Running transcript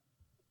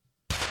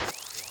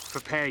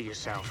Prepare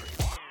yourself.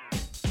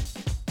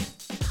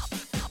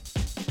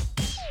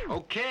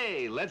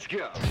 Okay, let's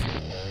go.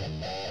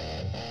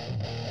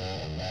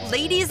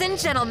 Ladies and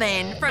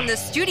gentlemen, from the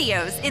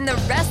studios in the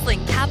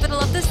wrestling capital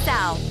of the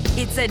South,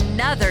 it's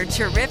another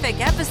terrific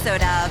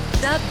episode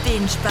of The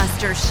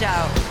BENGEBUSTER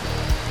Show.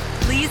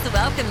 Please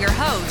welcome your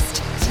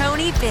host,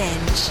 Tony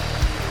Binge.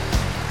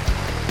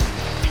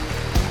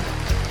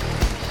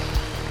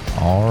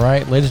 All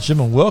right, ladies and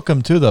gentlemen,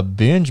 welcome to The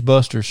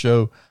BENGEBUSTER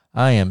Show.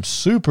 I am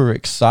super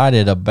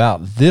excited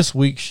about this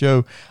week's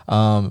show.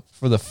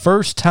 For the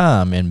first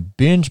time in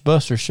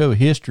BENGEBUSTER Show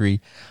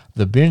history,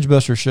 the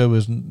BENGEBUSTER Show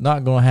is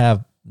not going to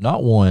have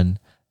not one,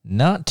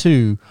 not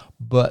two,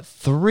 but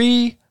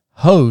three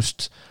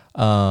hosts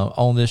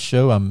on this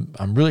show. I'm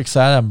really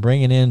excited. I'm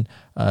bringing in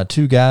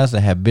two guys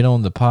that have been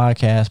on the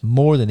podcast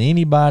more than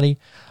anybody.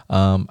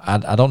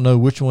 I don't know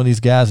which one of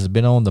these guys has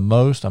been on the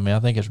most. I mean, I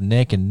think it's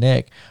neck and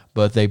neck,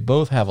 but they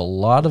both have a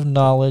lot of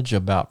knowledge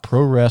about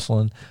pro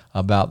wrestling,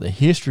 about the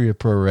history of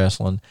pro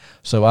wrestling.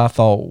 So I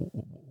thought,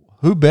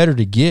 who better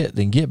to get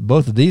than get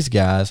both of these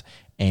guys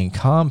and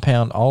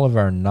compound all of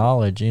our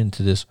knowledge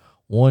into this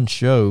one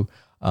show.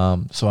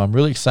 So I'm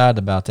really excited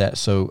about that.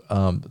 So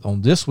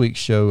on this week's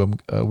show,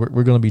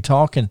 we're going to be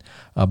talking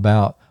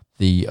about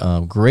the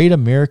Great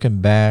American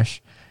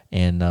Bash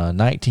in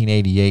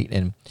 1988.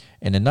 And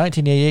in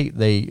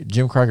 1988,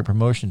 Jim Crockett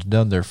Promotions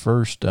done their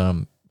first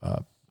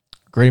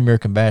Great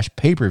American Bash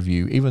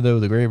pay-per-view. Even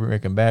though the Great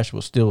American Bash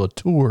was still a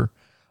tour,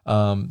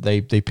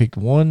 they picked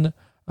one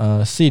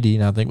city,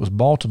 and I think it was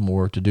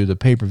Baltimore, to do the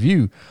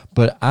pay-per-view.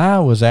 But I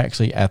was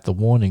actually at the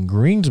one in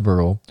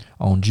Greensboro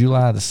on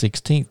July the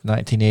 16th,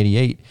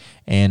 1988.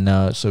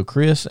 And so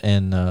Chris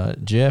and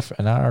Jeff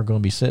and I are going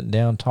to be sitting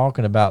down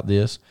talking about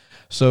this.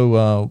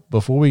 So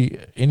before we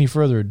any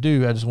further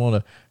ado, I just want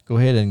to go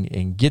ahead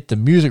and get the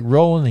music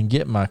rolling and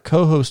get my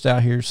co-host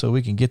out here so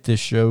we can get this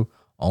show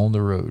on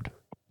the road.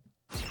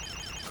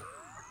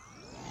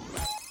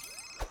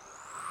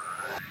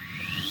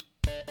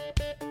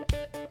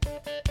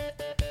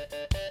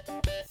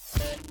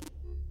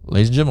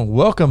 Ladies and gentlemen,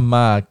 welcome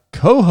my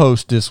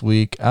co-host this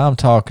week. I'm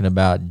talking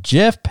about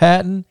Jeff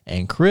Patton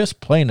and Chris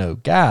Plano.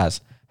 Guys,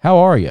 how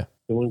are you?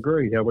 Doing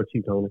great. How about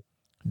you, Tony?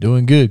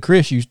 Doing good.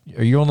 Chris,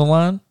 are you on the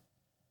line?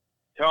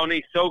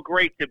 Tony, so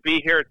great to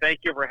be here. Thank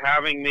you for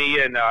having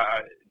me. And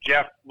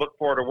Jeff, look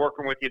forward to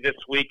working with you this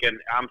week. And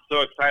I'm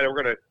so excited.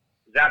 We're going to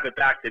zap it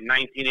back to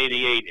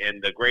 1988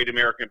 and the Great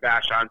American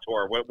Bash on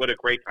tour. What a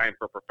great time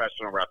for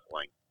professional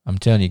wrestling. I'm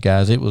telling you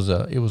guys, it was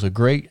a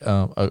great,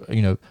 I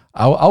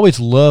always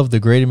loved the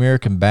Great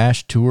American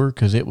Bash tour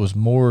because it was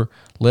more or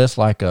less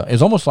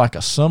it's almost like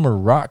a summer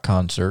rock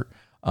concert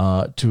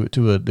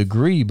to a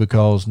degree,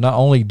 because not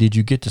only did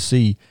you get to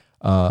see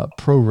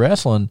pro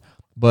wrestling,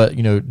 but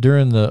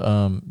during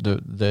the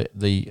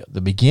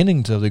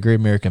beginnings of the Great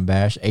American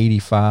Bash,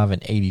 85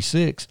 and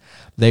 86,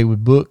 they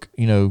would book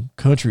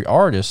country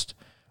artists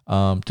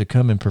to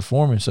come and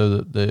perform, and so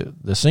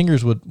the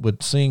singers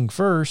would sing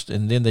first,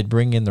 and then they'd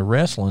bring in the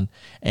wrestling.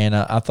 And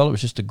I thought it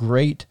was just a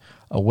great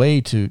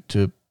way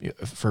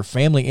for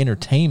family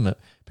entertainment,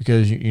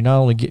 because you're not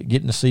only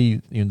getting to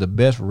see the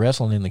best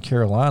wrestling in the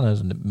Carolinas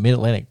and the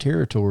Mid-Atlantic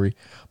territory,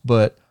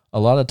 but a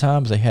lot of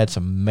times they had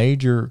some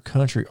major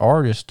country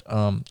artists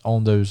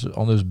on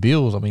those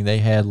bills. I mean, they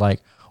had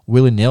like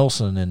Willie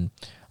Nelson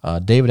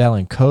and David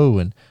Allan Coe,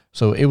 and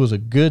so it was a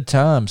good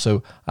time.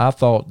 So I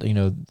thought,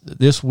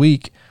 this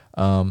week,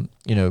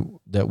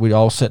 that we'd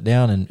all sit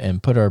down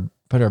and put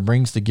our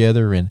brains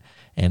together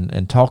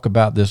and talk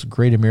about this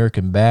Great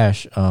American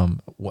Bash.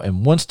 And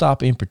one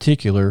stop in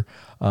particular,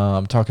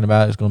 I'm talking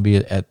about is going to be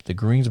at the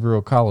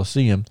Greensboro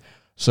Coliseum.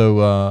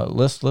 So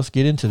let's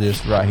get into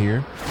this right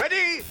here.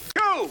 Ready,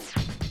 go!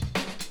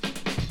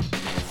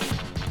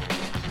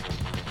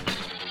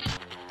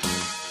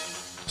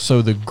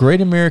 So the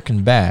Great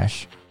American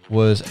Bash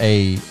was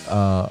it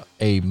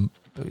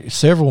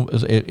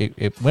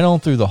went on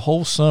through the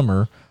whole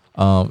summer,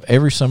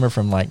 every summer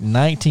from like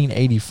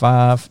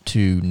 1985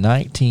 to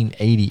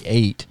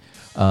 1988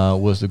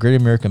 was the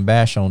Great American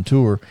Bash on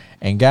tour.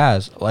 And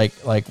guys, like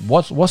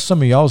what's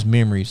some of y'all's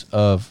memories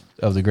of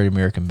the Great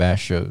American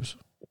Bash shows?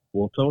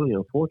 Well, Tony,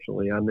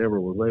 unfortunately, I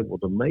never was able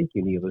to make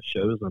any of the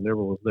shows. I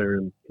never was there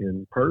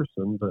in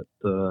person, but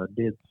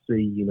did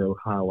see,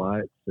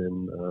 highlights.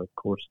 And, of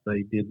course,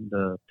 they did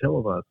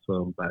televise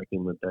some back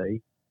in the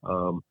day.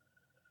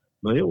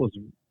 But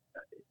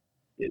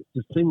it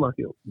just seemed like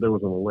there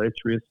was an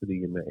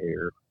electricity in the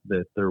air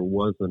that there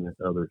wasn't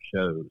at other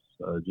shows,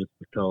 just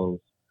because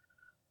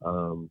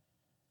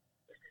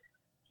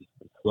just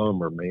the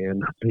summer,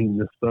 man. I mean,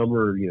 the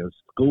summer,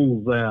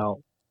 school's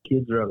out.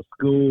 Kids are out of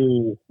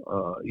school,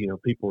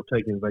 people are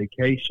taking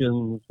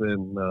vacations,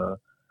 and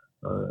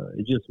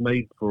it just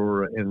made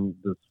for, it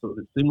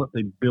seemed like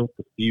they built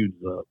the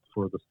feuds up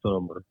for the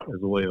summer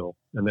as well,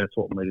 and that's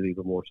what made it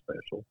even more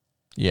special.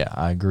 Yeah,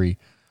 I agree.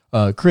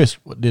 Chris,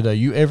 did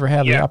you ever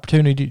have the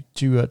opportunity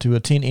to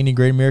attend any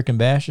Great American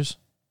Bashes?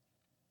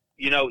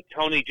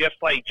 Tony, just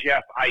like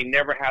Jeff, I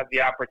never had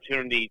the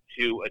opportunity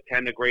to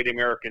attend the Great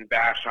American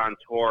Bash on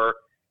tour.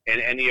 in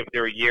any of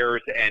their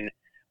years. And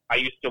I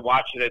used to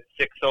watch it at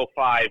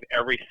 6:05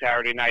 every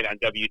Saturday night on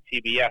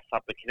WTBS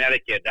up in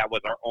Connecticut. That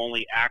was our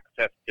only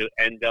access to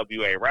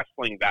NWA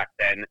wrestling back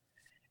then.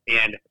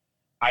 And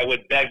I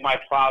would beg my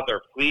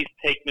father, please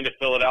take me to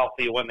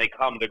Philadelphia when they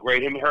come. The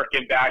Great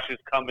American Bash is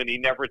coming. He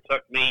never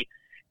took me.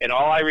 And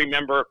all I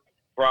remember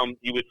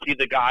you would see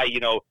the guy,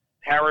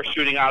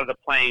 parachuting out of the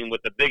plane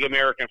with the big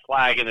American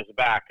flag in his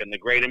back, and the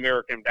Great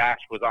American Bash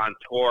was on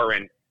tour.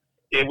 And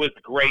it was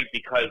great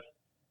because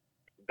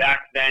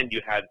back then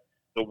you had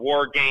the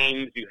War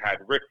Games, you had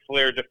Ric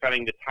Flair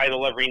defending the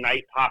title every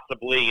night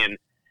possibly,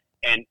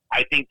 and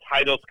I think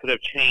titles could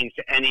have changed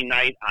any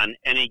night on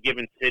any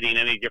given city and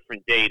any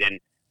different date. And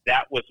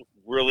that was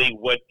really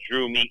what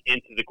drew me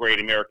into the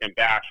Great American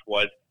Bash,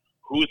 was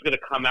who's going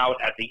to come out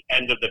at the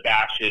end of the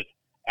bashes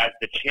as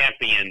the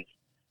champions,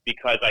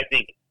 because I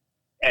think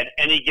at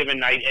any given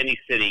night, any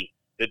city,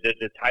 the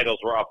titles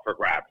were up for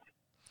grabs.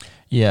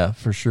 Yeah,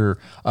 for sure.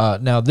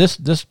 Now, this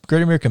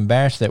Great American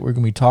Bash that we're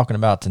going to be talking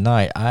about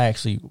tonight, I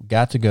actually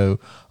got to go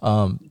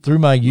through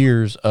my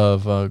years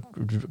of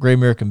Great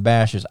American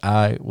Bashes.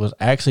 I was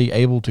actually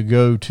able to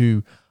go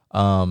to.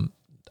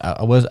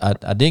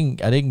 I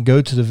didn't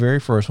go to the very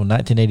first one,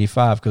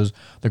 1985, because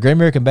the Great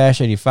American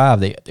Bash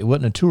 85, it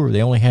wasn't a tour.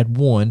 They only had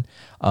one,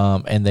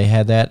 and they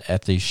had that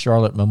at the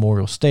Charlotte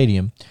Memorial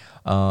Stadium.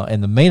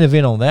 And the main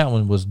event on that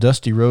one was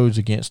Dusty Rhodes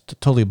against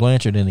Tully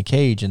Blanchard in a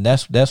cage, and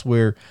that's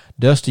where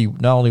Dusty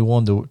not only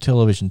won the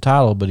television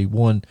title, but he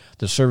won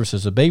the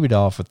services of Baby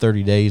Doll for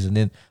 30 days, and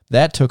then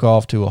that took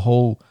off to a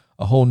whole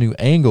new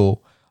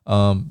angle,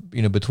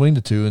 between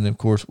the two. And then of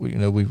course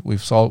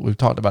we've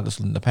talked about this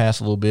in the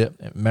past a little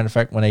bit. Matter of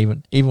fact,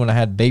 when when I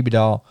had Baby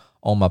Doll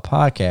on my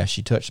podcast,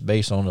 she touched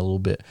base on it a little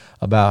bit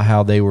about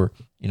how they were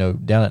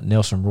down at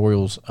Nelson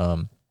Royal's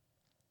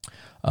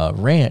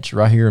ranch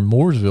right here in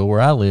Mooresville where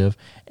I live,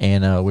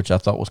 and which I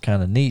thought was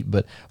kind of neat.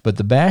 But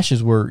the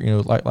bashes were,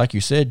 like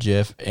you said,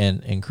 Jeff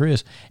and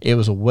Chris, it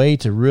was a way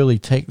to really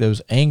take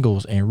those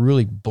angles and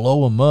really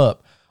blow them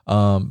up,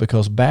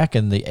 because back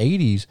in the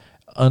 80s,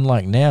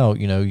 unlike now,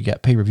 you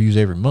got pay-per-views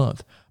every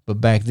month. But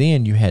back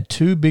then, you had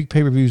two big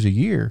pay-per-views a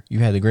year. You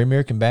had the Great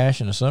American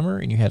Bash in the summer,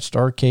 and you had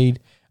Starrcade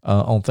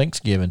on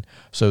Thanksgiving.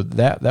 So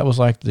that was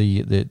like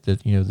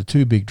the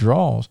two big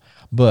draws.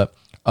 But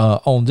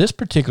on this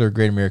particular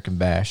Great American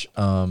Bash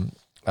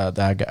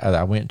that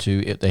I went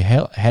to, they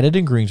had it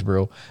in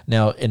Greensboro.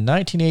 Now, in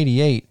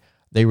 1988,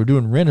 they were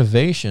doing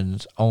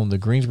renovations on the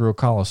Greensboro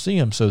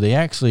Coliseum, so they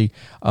actually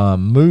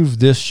moved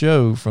this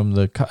show from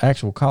the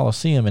actual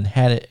Coliseum and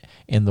had it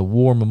in the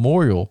War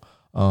Memorial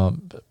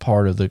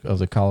part of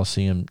the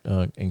Coliseum.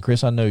 And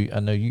Chris, I know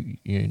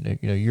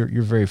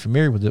you're very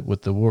familiar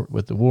with the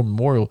War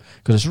Memorial,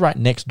 because it's right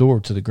next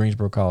door to the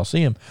Greensboro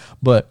Coliseum.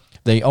 But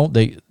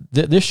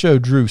this show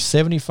drew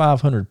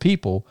 7,500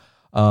 people.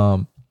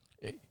 Like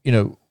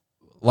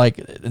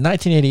in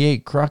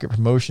 1988, Crockett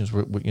Promotions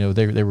were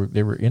they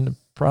were in the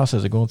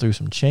process of going through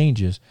some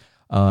changes.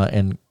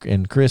 And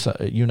Chris,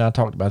 you and I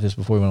talked about this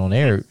before we went on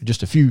air.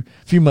 Just a few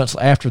months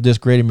after this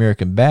Great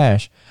American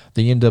Bash,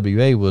 the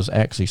NWA was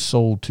actually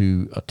sold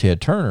to Ted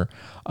Turner.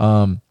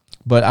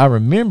 But I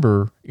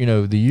remember,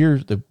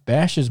 the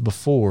bashes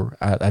before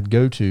I'd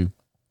go to,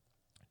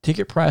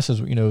 ticket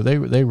prices,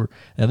 they were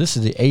now this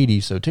is the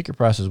 80s, so ticket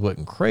prices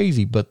wasn't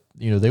crazy, but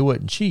they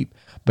wasn't cheap.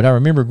 But I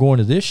remember going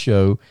to this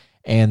show,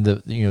 and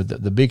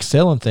the big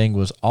selling thing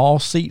was all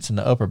seats in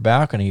the upper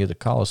balcony of the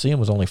Coliseum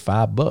was only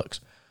 $5.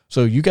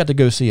 So you got to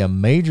go see a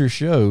major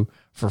show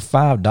for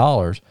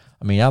 $5.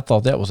 I mean, I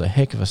thought that was a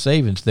heck of a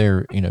savings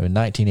there, in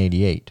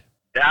 1988.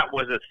 That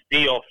was a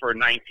steal for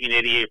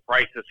 1988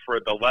 prices for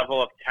the level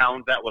of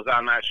talent that was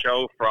on that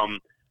show, from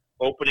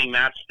opening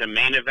match to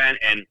main event.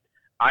 And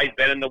I've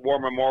been in the War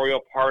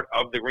Memorial part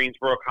of the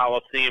Greensboro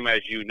Coliseum.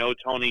 As you know,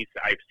 Tony,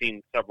 I've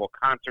seen several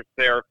concerts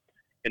there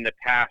in the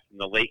past, in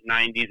the late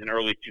 90s and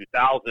early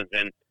 2000s.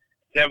 And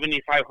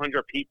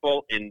 7,500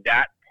 people in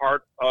that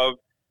part of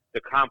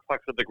the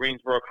complex of the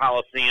Greensboro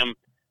Coliseum,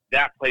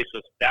 that place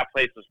was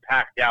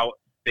packed out.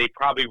 They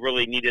probably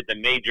really needed the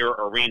major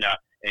arena.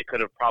 It could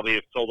have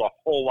probably sold a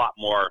whole lot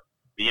more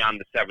beyond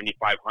the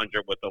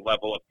 7,500 with the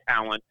level of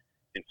talent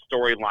and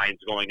storylines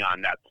going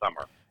on that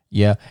summer.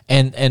 Yeah,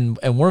 and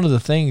one of the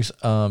things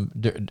I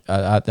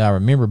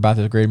remember about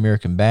the Great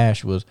American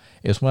Bash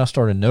is when I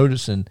started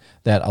noticing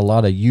that a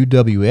lot of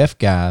UWF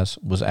guys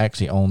was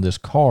actually on this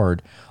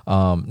card.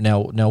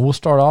 Now we'll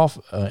start off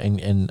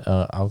and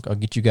I'll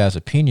get you guys'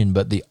 opinion,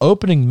 but the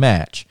opening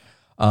match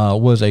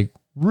was a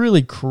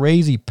really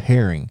crazy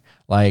pairing.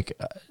 Like,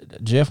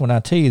 Jeff, when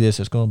I tell you this,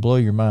 it's going to blow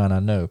your mind, I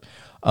know.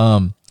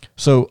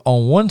 So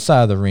on one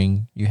side of the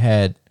ring, you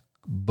had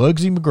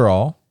Bugsy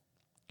McGraw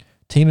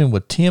teaming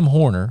with Tim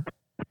Horner,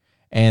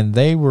 and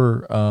they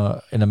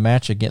were in a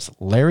match against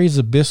Larry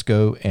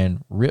Zbyszko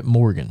and Rip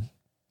Morgan.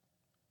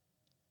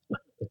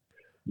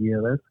 Yeah,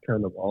 that's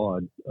kind of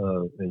odd.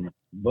 And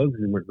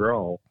Bugsy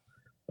McGraw,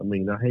 I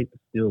mean, I hate to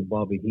steal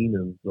Bobby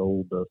Heenan's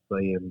old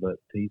saying, but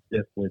he's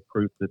definitely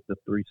proof that the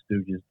Three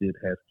Stooges did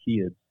have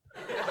kids.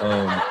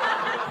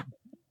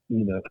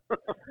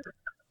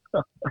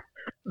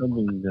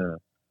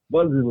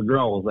 Bugsy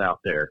McGraw was out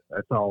there.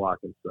 That's all I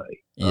can say.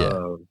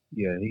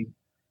 Yeah.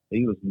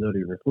 He was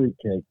nutty and a fruit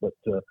cake. But,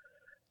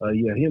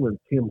 him and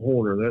Tim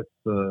Horner,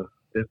 that's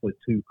definitely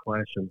two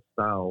clashing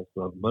styles.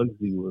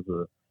 Bugsy was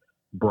a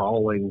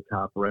brawling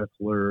type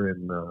wrestler,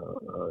 and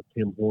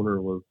Tim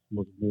Horner was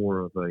more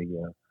of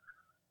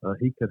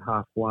he could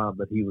high fly,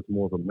 but he was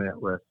more of a mat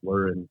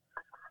wrestler. And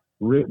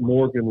Rick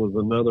Morgan was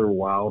another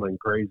wild and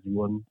crazy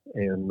one.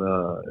 And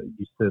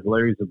you said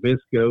Larry Zbyszko,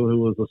 who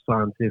was a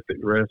scientific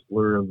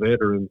wrestler, a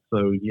veteran.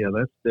 So, yeah,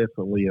 that's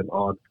definitely an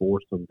odd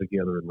foursome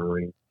together in the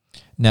ring.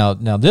 Now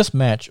this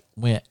match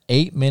went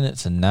 8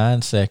 minutes and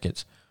 9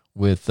 seconds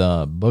with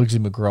Bugsy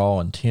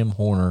McGraw and Tim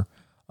Horner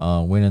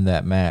winning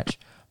that match.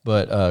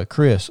 But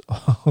Chris,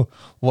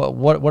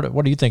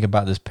 what do you think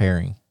about this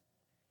pairing?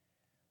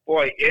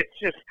 Boy, it's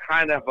just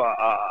kind of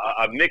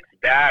a mixed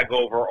bag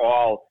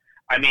overall.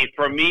 I mean,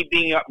 for me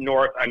being up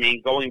north, I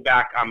mean, going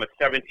back, I'm a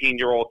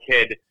 17-year-old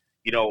kid,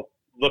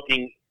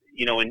 looking,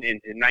 into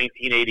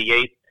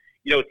 1988.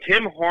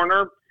 Tim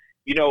Horner,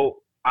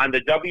 on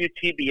the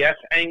WTBS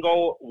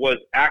angle was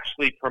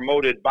actually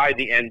promoted by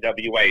the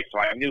NWA. So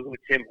I knew who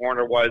Tim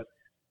Horner was.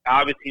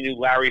 Obviously knew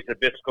Larry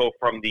Zbyszko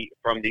from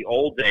the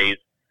old days.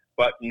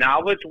 But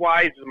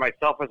knowledge-wise,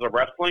 myself as a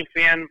wrestling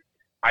fan,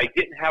 I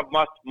didn't have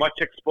much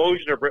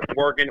exposure to Rick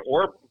Morgan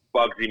or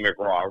Bugsy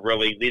McGraw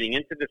really leading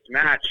into this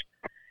match.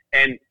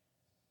 And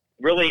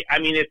really, I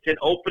mean, it's an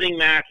opening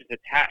match. And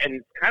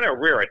it's kind of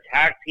rare, a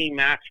tag team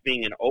match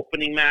being an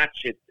opening match.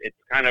 It's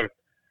kind of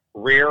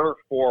rare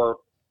for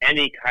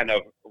any kind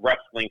of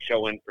wrestling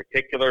show in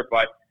particular.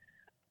 But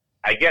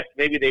I guess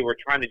maybe they were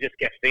trying to just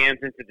get fans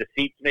into the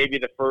seats maybe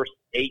the first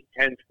 8,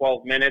 10,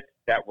 12 minutes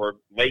that were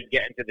late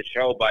getting to the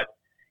show. But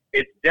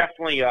it's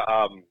definitely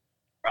a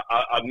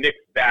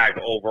mixed bag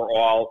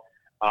overall.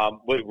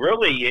 But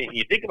really,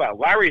 you think about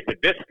Larry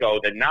Zbyszko,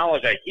 the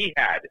knowledge that he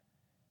had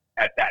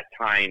at that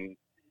time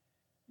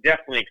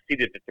definitely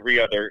exceeded the three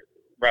other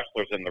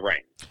wrestlers in the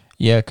ring.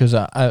 Yeah, because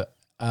I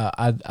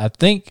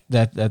think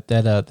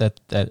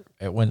that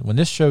when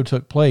this show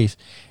took place,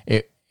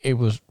 it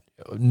was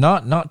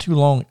not too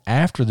long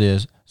after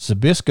this,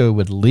 Zbyszko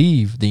would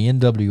leave the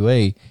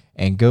NWA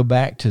and go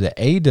back to the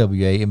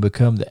AWA and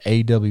become the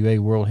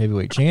AWA World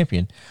Heavyweight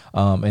Champion.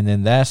 And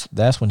then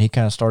that's when he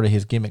kind of started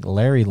his gimmick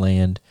Larry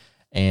Land.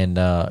 And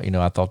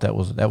I thought that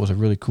was a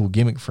really cool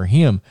gimmick for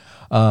him.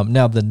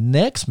 Now the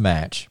next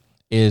match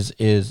is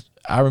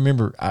I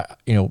remember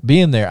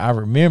being there. I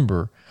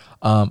remember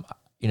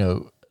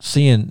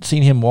seeing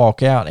him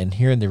walk out and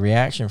hearing the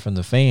reaction from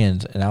the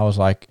fans. And I was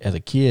like, as a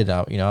kid,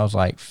 I was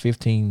like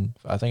 15.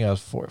 I think I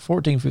was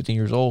 14, 15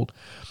 years old.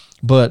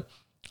 But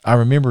I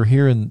remember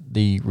hearing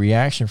the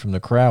reaction from the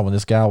crowd when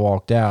this guy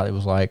walked out. It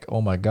was like, oh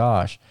my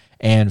gosh!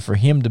 And for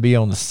him to be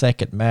on the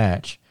second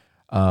match,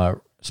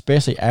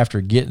 especially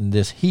after getting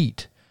this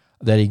heat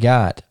that he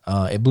got,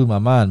 it blew my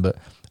mind. But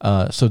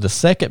so the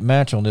second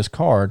match on this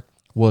card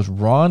was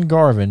Ron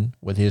Garvin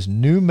with his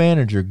new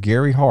manager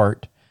Gary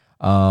Hart,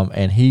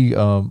 and he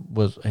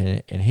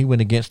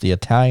went against the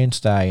Italian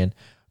Stallion.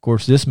 Of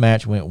course, this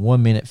match went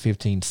 1 minute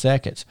 15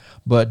 seconds.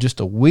 But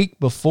just a week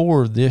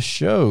before this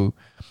show,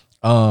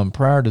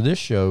 prior to this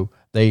show,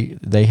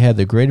 they had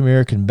the Great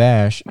American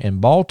Bash in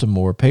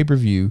Baltimore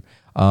pay-per-view,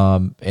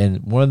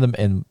 and one of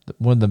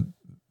the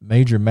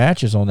major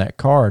matches on that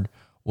card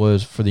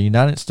was for the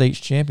United States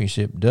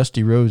Championship,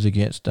 Dusty Rhodes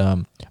against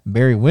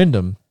Barry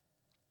Windham.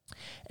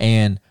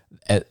 And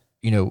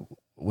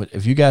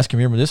if you guys can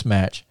remember this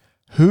match,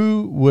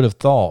 who would have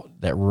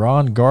thought that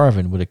Ron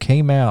Garvin would have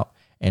came out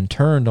and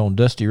turned on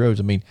Dusty Rhodes?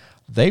 I mean,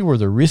 they were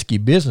the risky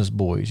business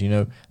boys.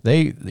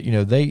 They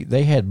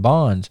had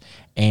bonds,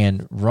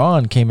 and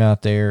Ron came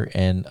out there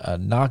and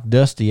knocked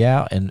Dusty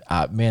out. And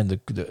I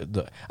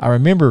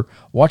remember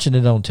watching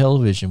it on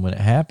television when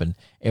it happened,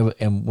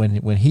 and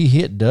when he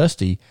hit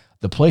Dusty,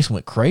 the place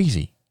went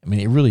crazy. I mean,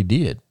 it really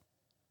did.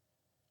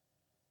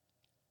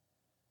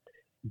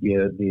 Yeah,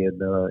 it did.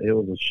 It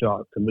was a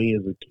shock to me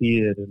as a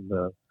kid, and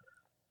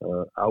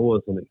I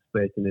wasn't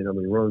expecting it. I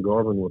mean, Ron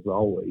Garvin was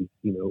always,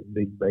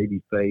 big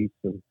baby face,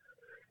 and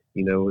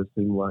it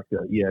seemed like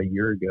a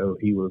year ago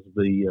he was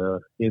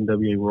the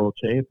NWA World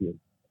Champion.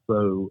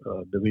 So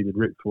defeated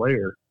Ric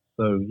Flair.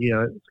 So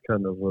yeah, it's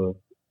kind of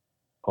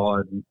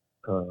odd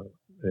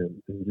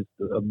and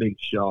just a big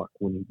shock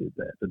when he did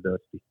that to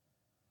Dusty.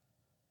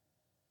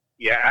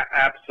 Yeah,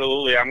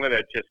 absolutely. I'm going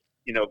to just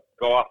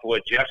go off of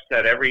what Jeff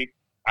said.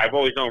 I've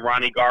always known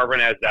Ronnie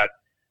Garvin as that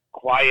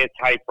quiet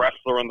type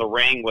wrestler in the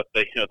ring with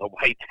the the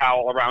white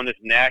towel around his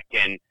neck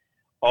and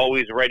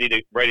always ready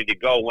to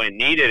go when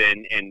needed.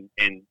 And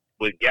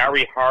with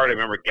Gary Hart, I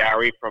remember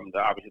Gary from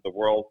obviously the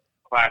World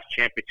Class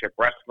Championship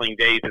Wrestling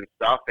days and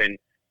stuff. And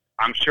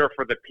I'm sure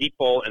for the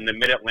people in the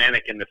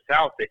Mid-Atlantic and the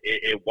South,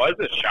 it was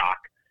a shock,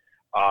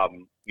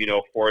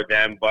 for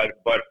them. But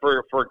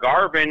for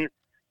Garvin,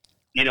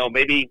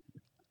 maybe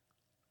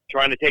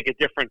trying to take a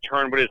different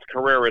turn with his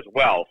career as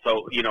well.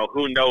 So,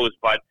 who knows?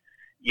 But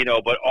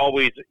but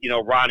always,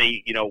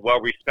 Ronnie,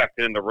 well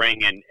respected in the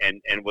ring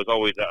and was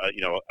always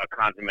a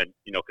consummate,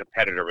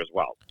 competitor as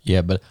well.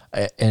 Yeah, but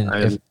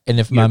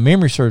if my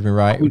memory serves me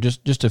right,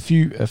 just a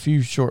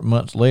few short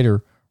months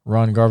later,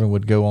 Ron Garvin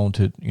would go on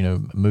to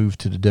move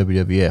to the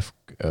WWF.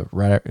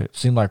 It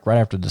seemed like right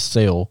after the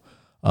sale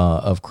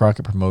of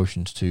Crockett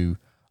Promotions to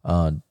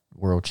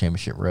World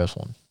Championship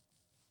Wrestling.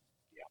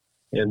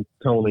 Yeah. And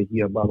Tony,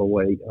 by the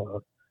way,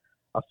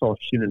 I saw a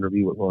shoot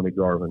interview with Ronnie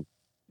Garvin,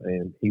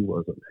 and he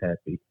wasn't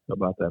happy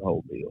about that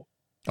whole deal.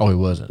 Oh, he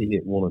wasn't? He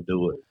didn't want to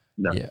do it.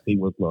 No, He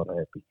was not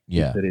happy.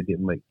 Yeah. He said it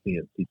didn't make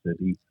sense. He said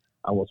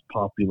I was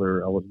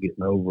popular, I was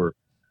getting over,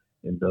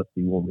 and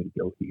Dusty wanted me to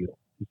go heel.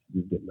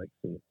 It didn't make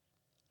sense.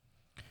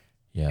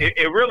 Yeah.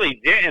 It really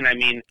didn't. I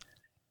mean,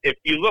 if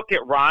you look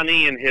at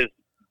Ronnie and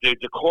the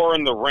decor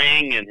in the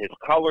ring and his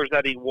colors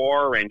that he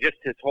wore and just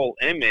his whole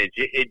image,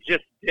 it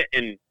just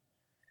didn't.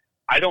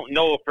 I don't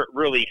know if it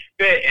really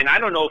fit, and I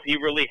don't know if he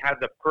really had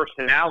the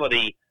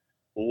personality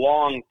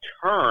long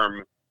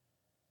term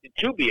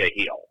to be a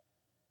heel,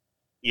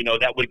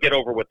 that would get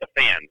over with the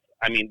fans.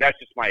 I mean, that's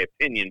just my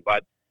opinion,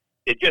 but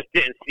it just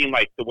didn't seem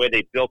like the way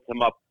they built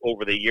him up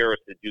over the years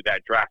to do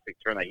that drastic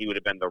turn that he would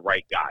have been the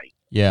right guy.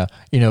 Yeah,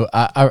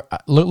 I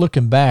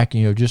looking back,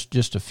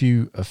 just a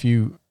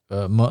few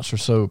months or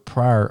so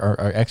prior,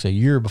 or actually a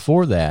year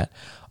before that,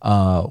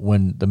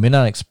 when the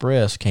Midnight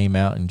Express came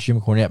out and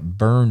Jim Cornette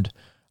burned,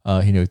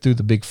 threw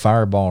the big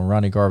fireball in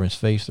Ronnie Garvin's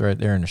face right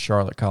there in the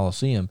Charlotte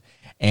Coliseum.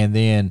 And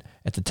then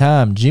at the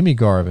time, Jimmy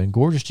Garvin,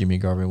 gorgeous Jimmy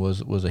Garvin,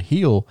 was a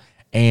heel,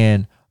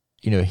 and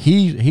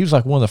he was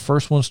like one of the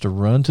first ones to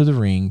run to the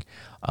ring.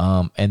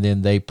 And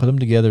then they put them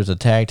together as a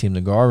tag team,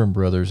 the Garvin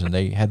brothers, and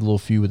they had a little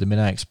feud with the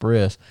Midnight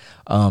Express.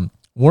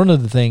 One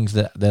of the things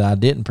that I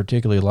didn't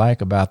particularly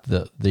like about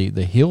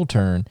the heel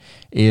turn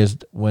is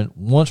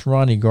once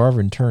Ronnie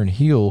Garvin turned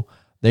heel,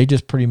 they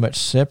just pretty much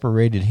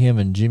separated him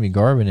and Jimmy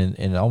Garvin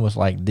and almost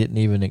like didn't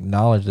even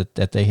acknowledge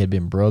that they had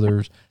been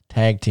brothers,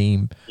 tag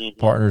team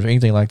partners, or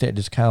anything like that.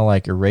 Just kind of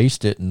like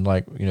erased it and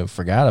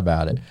forgot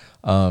about it.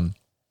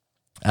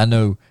 I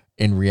know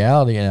in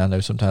reality, and I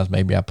know sometimes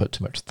maybe I put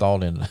too much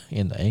thought in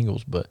the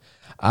angles, but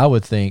I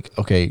would think,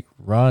 okay,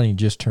 Ronnie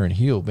just turned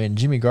heel. Man,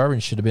 Jimmy Garvin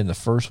should have been the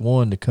first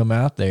one to come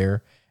out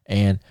there.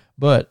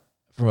 But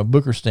from a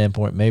booker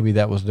standpoint, maybe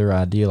that was their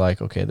idea.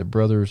 Like, okay, the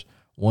brothers,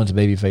 one's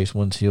babyface,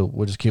 one's heel.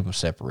 We'll just keep them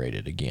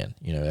separated again,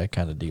 that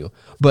kind of deal.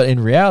 But in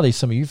reality,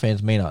 some of you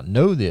fans may not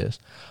know this,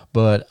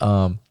 but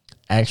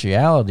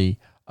actuality,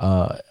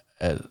 they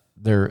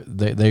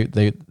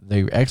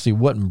actually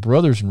wasn't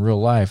brothers in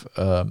real life.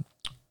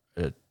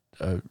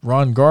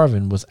 Ron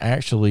Garvin was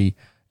actually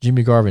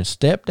Jimmy Garvin's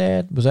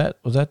stepdad. Was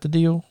that the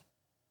deal?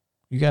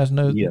 You guys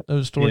know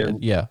the story?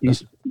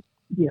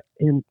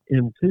 And,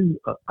 and two,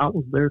 I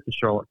was there at the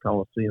Charlotte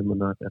Coliseum the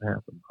night that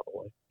happened, by the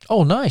way.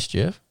 Oh, nice,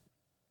 Jeff.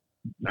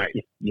 Nice.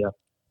 Yeah.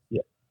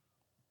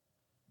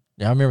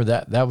 Yeah, I remember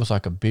that was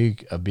like a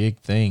big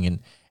thing,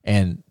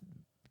 and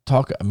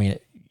talk. I mean,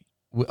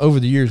 over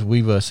the years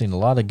we've seen a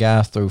lot of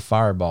guys throw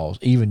fireballs,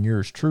 even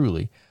yours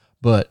truly,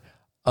 but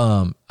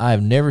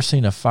I've never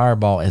seen a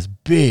fireball as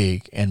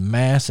big and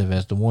massive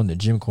as the one that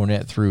Jim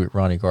Cornette threw at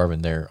Ronnie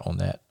Garvin there on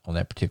that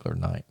particular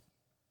night.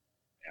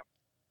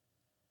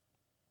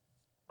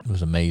 It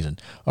was amazing.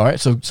 All right,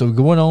 so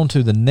going on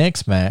to the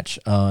next match,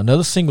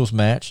 another singles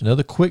match,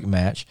 another quick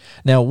match.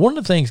 Now, one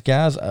of the things,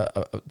 guys,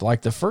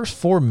 like the first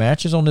 4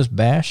 matches on this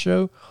Bash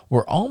show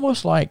were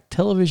almost like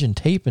television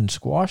tape and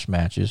squash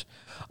matches.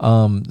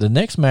 The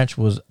next match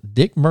was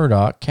Dick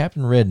Murdoch,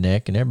 Captain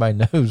Redneck, and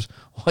everybody knows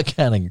what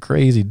kind of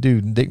crazy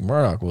dude Dick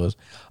Murdoch was.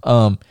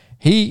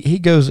 He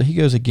goes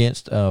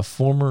against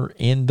former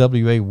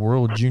NWA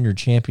World Junior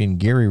Champion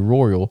Gary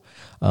Royal.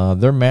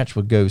 Their match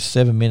would go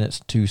 7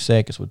 minutes 2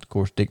 seconds, with of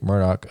course Dick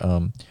Murdoch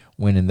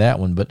winning that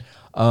one. But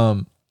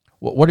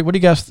what do you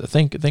guys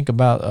think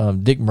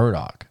about Dick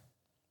Murdoch?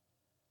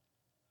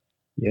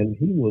 And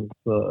he was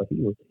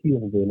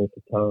heel then at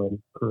the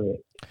time,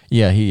 correct?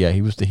 Yeah,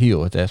 he was the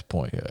heel at that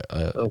point.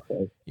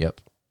 Okay.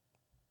 Yep.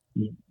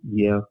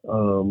 Yeah.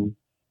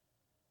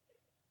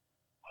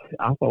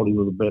 I thought he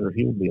was a better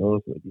heel, to be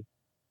honest with you.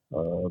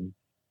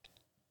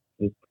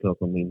 Just because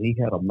he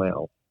had a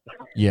mouth.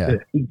 Yeah.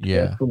 he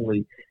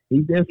definitely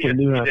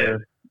knew how to.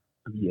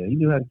 Yeah, he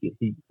knew how to get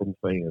heat from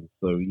fans.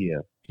 So yeah.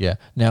 Yeah.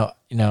 Now,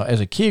 as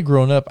a kid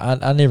growing up,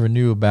 I never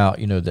knew about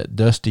that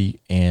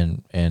Dusty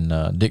and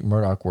Dick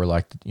Murdoch were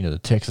like the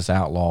Texas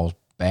Outlaws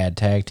bad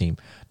tag team.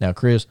 Now,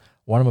 Chris,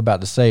 what I'm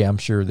about to say, I'm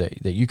sure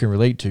that you can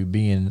relate to,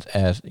 being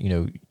as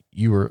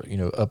you were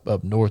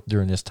up north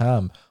during this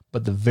time.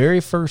 But the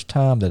very first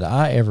time that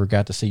I ever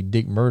got to see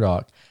Dick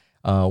Murdoch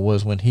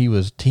was when he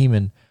was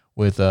teaming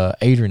with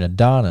Adrian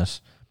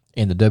Adonis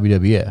in the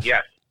WWF.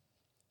 Yes.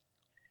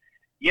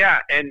 Yeah,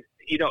 and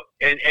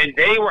and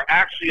they were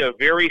actually a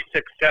very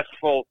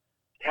successful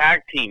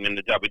tag team in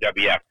the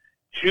WWF.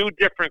 2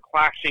 different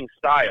clashing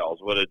styles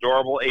with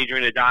adorable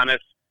Adrian Adonis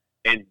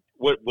and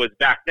what was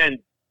back then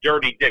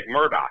Dirty Dick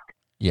Murdoch.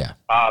 Yeah.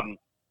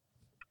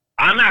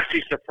 I'm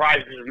actually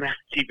surprised this match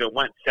even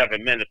went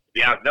 7 minutes, to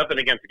be honest. Nothing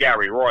against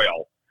Gary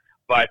Royal.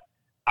 But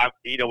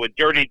with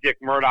Dirty Dick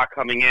Murdoch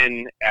coming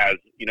in as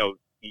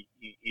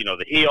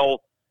the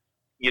heel,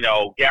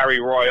 Gary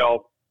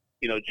Royal,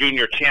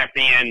 junior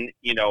champion,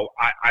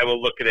 I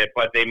will look at it,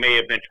 but they may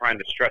have been trying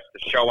to stress the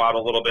show out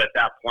a little bit at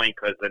that point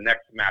because the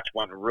next match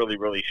went really,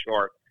 really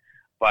short.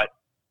 But,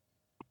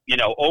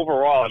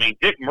 overall, I mean,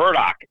 Dick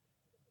Murdoch,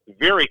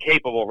 very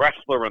capable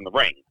wrestler in the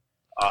ring,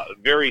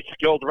 very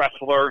skilled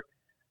wrestler.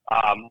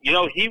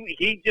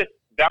 He just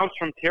bounced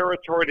from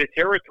territory to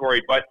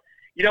territory, but,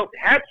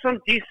 had some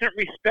decent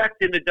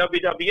respect in the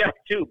WWF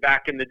too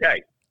back in the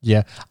day.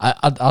 Yeah,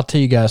 I'll tell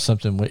you guys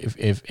something.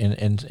 If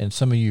and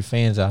some of you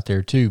fans out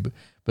there too,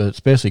 but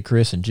especially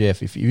Chris and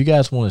Jeff, if you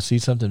guys want to see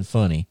something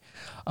funny,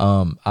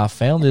 I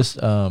found this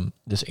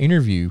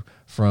interview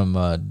from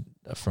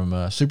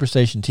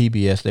Superstation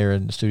TBS there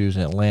in the studios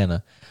in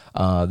Atlanta.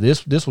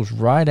 This was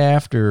right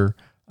after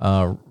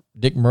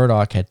Dick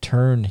Murdoch had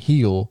turned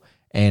heel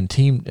and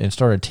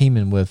started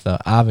teaming with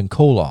Ivan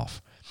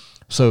Koloff.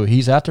 So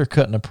he's out there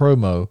cutting a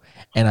promo,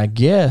 and I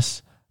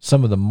guess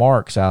some of the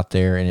marks out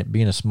there, and it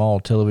being a small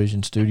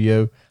television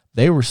studio,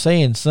 they were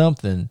saying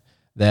something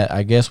that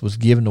I guess was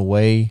giving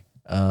away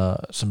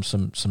some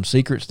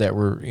secrets that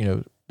were,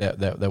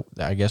 that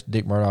I guess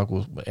Dick Murdoch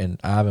and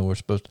Ivan were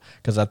supposed to,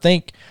 because I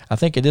think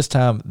at this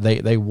time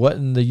they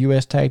wasn't the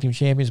U.S. Tag Team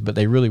Champions, but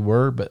they really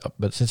were.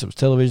 But since it was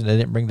television, they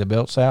didn't bring the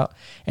belts out,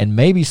 and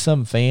maybe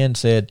some fan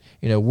said,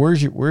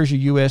 where's your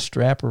U.S.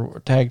 strap or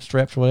tag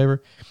straps or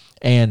whatever,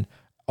 and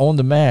on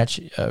the match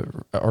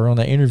or on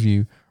the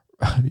interview,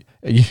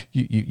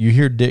 you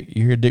hear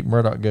Dick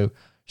Murdoch go,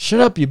 "Shut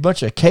up, you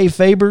bunch of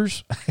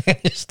kayfabers."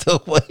 It's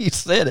the way he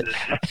said it.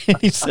 And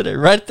he said it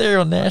right there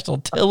on national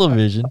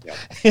television.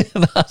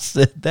 And I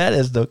said, that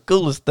is the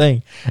coolest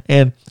thing.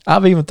 And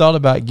I've even thought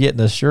about getting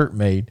a shirt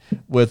made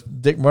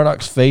with Dick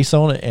Murdoch's face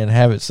on it and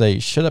have it say,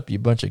 "Shut up, you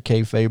bunch of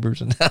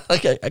kayfabers." And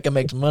I can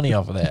make some money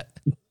off of that.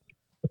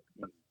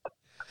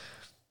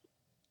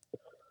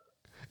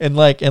 And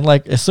like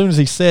as soon as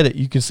he said it,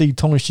 you can see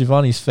Tony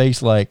Schiavone's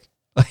face like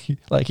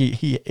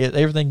he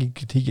everything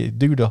he could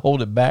do to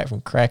hold it back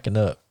from cracking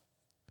up.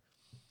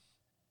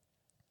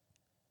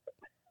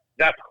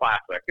 That's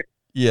classic.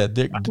 Yeah,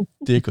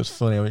 Dick was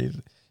funny.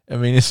 I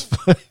mean, it's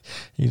funny.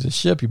 He's a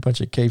ship, you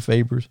bunch of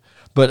kayfabers.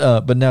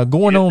 But now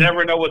going on, you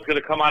never know what's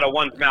going to come out of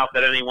one's mouth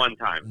at any one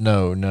time.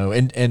 No,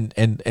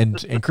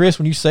 and Chris,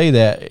 when you say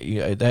that,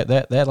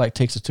 that like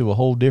takes us to a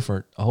whole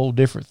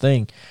different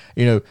thing.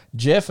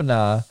 Jeff and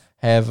I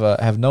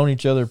have known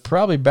each other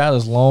probably about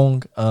as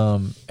long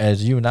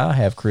as you and I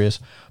have, Chris.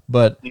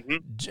 But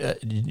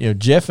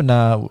Jeff and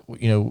I,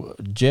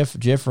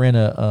 Jeff ran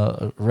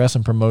a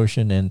wrestling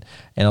promotion, and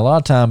a lot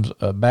of times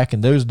back in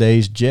those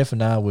days, Jeff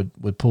and I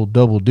would pull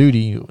double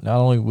duty. Not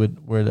only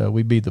would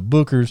we be the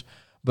bookers,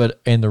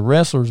 and the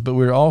wrestlers, but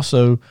we were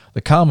also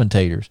the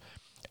commentators.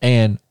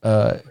 And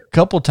a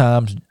couple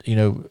times,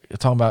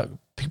 talking about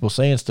people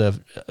saying stuff,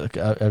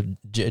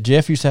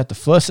 Jeff used to have to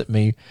fuss at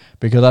me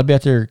because I'd be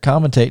out there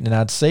commentating and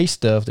I'd say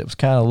stuff that was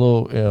kind of a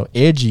little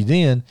edgy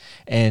then,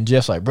 and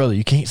Jeff's like, "Brother,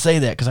 you can't say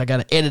that because I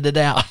got to edit it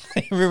out."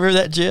 Remember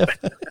that, Jeff?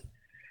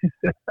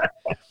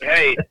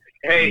 Hey,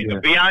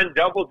 beyond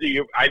double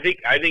duty, I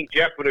think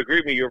Jeff would agree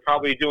with me. You're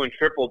probably doing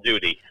triple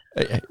duty.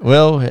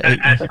 Well,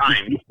 at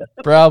times,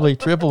 probably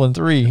triple and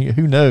three.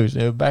 Who knows?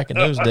 Back in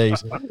those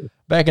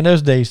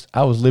days,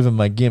 I was living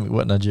my gimmick,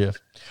 wasn't I, Jeff?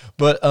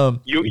 But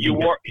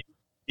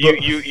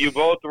You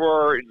both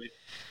were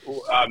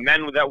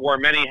men that wore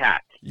many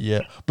hats.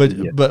 Yeah,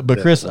 but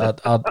Chris,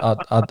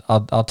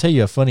 I'll tell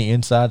you a funny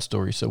inside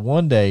story. So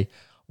one day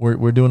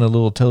we're doing a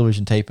little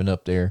television taping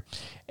up there,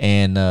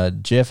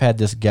 and Jeff had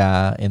this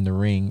guy in the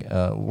ring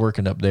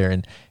working up there,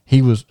 and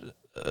he was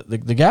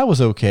the guy was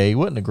okay. He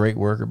wasn't a great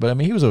worker, but I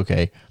mean he was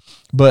okay.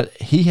 But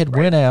he had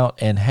went out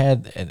and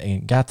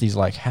and got these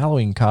like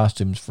Halloween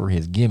costumes for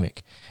his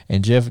gimmick,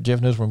 and Jeff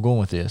knows where I'm going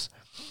with this.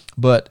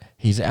 But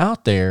he's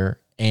out there.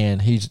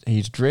 And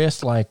he's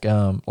dressed like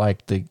one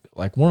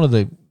of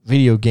the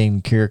video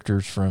game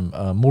characters from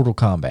Mortal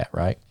Kombat,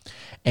 right?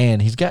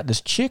 And he's got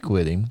this chick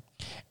with him,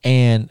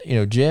 and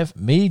Jeff,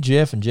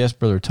 and Jeff's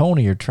brother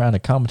Tony are trying to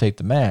commentate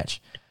the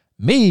match.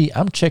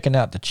 I'm checking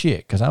out the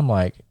chick because I'm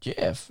like,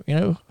 Jeff,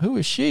 who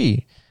is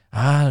she?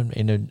 I'm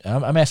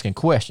asking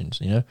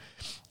questions,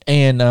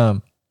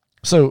 and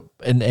so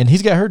and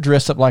he's got her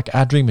dressed up like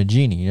I Dream of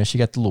Jeannie. She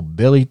got the little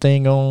belly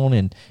thing on,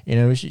 and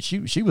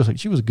she was a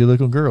good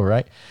looking girl,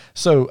 right?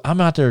 So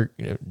I'm out there.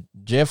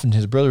 Jeff and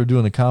his brother are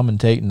doing the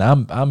commentating.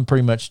 I'm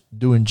pretty much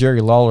doing Jerry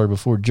Lawler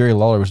before Jerry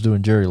Lawler was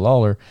doing Jerry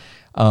Lawler,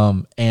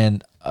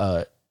 and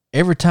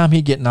every time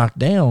he'd get knocked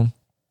down,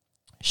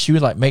 she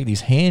would like make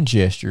these hand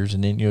gestures,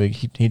 and then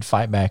he'd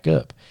fight back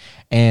up,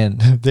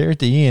 and there at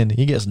the end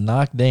he gets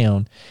knocked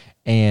down,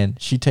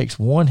 and she takes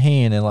one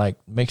hand and like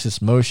makes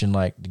this motion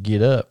like to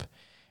get up.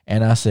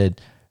 And I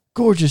said,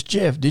 "Gorgeous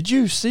Jeff, did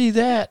you see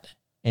that?"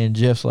 And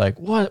Jeff's like,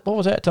 What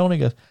was that, Tony?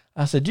 Goes,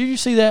 I said, "Did you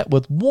see that?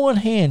 With one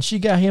hand, she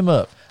got him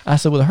up." I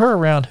said, "With her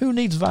around, who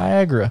needs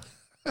Viagra?"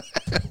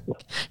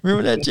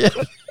 Remember that, Jeff?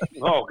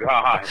 Oh,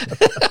 God.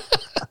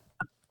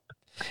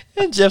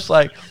 And Jeff's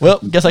like, well,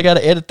 guess I got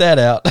to edit that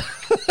out.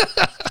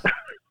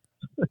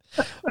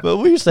 But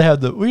we used to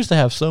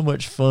have so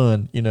much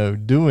fun,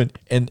 doing,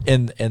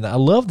 and I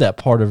love that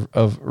part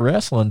of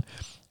wrestling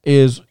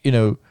is,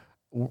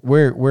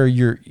 where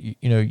you're,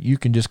 you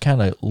can just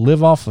kind of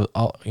live off of,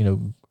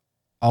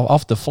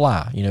 off the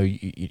fly.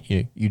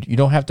 You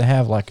don't have to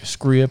have like a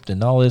script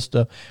and all this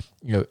stuff,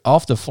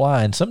 off the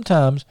fly. And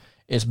sometimes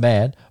it's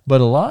bad,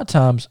 but a lot of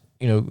times,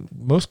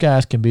 most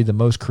guys can be the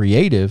most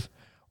creative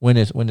when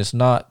it's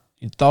not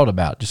thought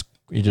about. Just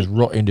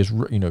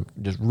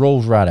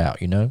rolls right out.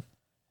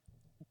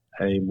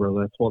 Hey, bro,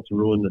 that's what's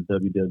ruined the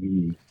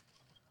WWE.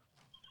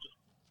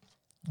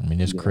 I mean,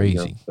 it's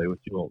crazy. Say what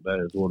you want. That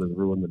is what has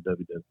ruined the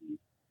WWE.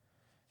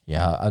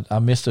 Yeah, I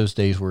miss those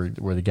days where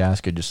the guys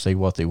could just say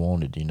what they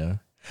wanted.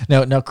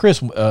 Now, Chris,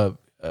 fans,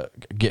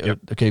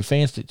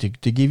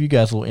 to give you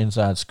guys a little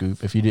inside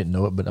scoop, if you didn't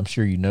know it, but I'm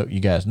sure you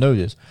guys know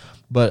this.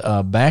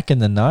 But back in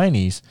the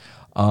 90s,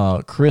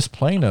 Chris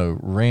Plano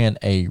ran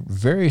a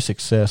very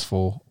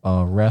successful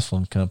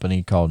wrestling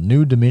company called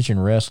New Dimension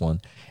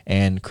Wrestling,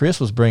 and Chris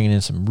was bringing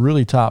in some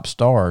really top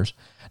stars.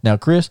 Now,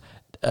 Chris,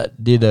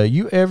 did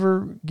you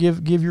ever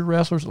give your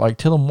wrestlers, like,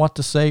 tell them what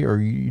to say, or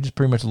you just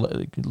pretty much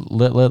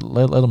let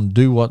them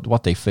do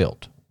what they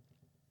felt?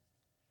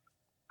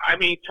 I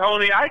mean,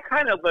 Tony, I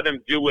kind of let them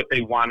do what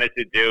they wanted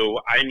to do.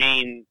 I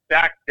mean,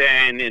 back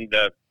then in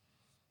the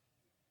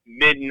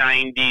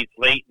mid-'90s,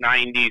 late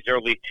 '90s,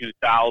 early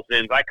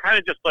 2000s, I kind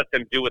of just let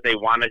them do what they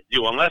wanted to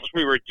do, unless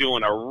we were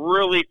doing a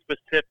really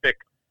specific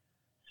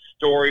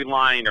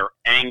storyline or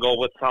angle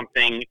with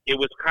something. It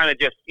was kind of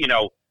just, I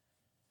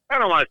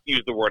don't want to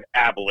use the word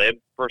ad-lib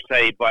per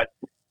se, but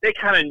they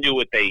kind of knew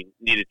what they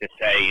needed to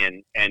say,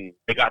 and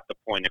they got the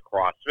point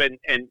across and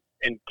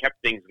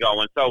kept things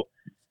going. So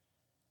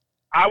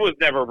I was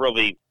never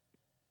really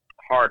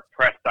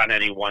hard-pressed on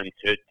anyone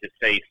to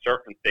say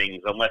certain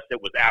things unless it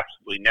was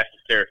absolutely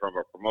necessary from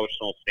a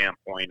promotional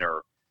standpoint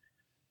or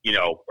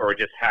it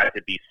just had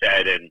to be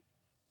said. And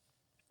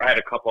I had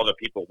a couple other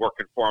people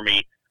working for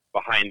me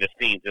behind the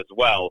scenes as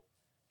well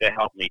that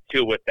helped me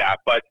too with that.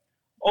 But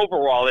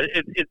overall,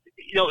 it's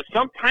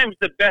sometimes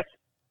the best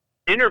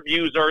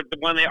interviews are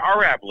when they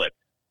are ad-libbed,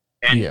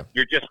 and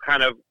you're just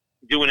kind of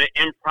doing it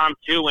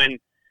impromptu, and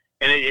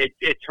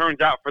it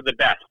turns out for the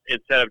best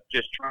instead of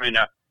just trying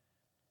to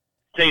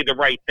say the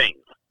right things.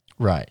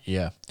 Right.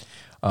 Yeah.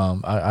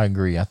 I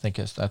agree. I think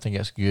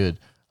that's good.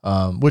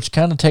 Which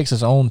kind of takes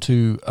us on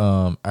to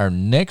our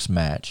next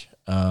match,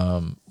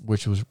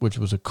 which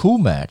was a cool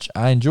match.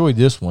 I enjoyed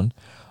this one.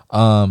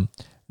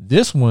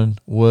 This one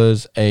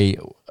was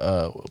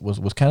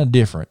was kind of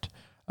different.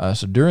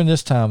 So during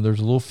this time, there's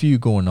a little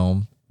feud going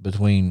on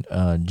between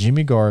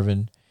Jimmy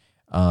Garvin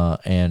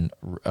and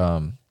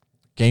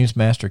Games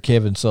Master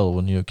Kevin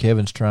Sullivan.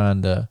 Kevin's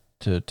trying to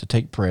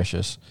take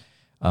Precious.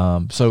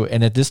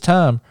 And at this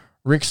time,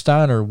 Rick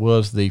Steiner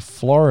was the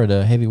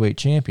Florida heavyweight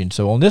champion.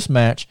 So on this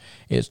match,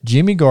 it's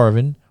Jimmy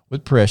Garvin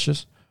with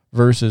Precious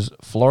versus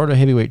Florida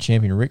heavyweight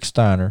champion Rick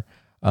Steiner.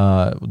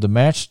 The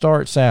match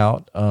starts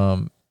out,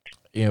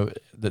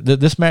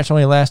 this match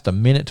only lasts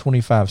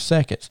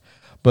 1:25,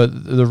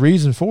 but the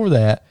reason for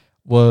that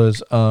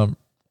was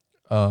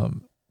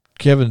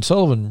Kevin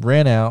Sullivan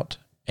ran out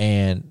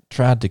and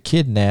tried to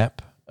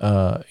kidnap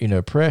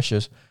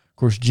Precious. Of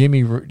course,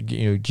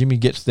 Jimmy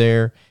gets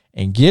there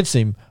and gets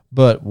him,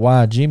 but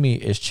while Jimmy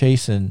is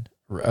chasing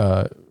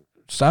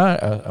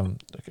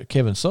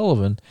Kevin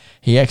Sullivan,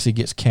 he actually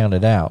gets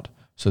counted out.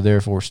 So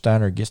therefore,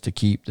 Steiner gets to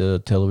keep the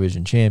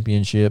television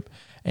championship,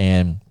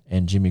 and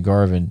Jimmy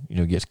Garvin,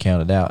 gets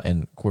counted out.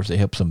 And of course, it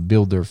helps them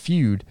build their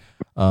feud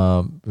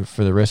for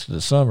the rest of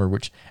the summer,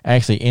 which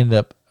actually ended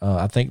up.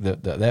 I think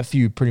that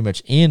feud pretty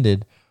much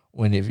ended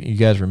when, if you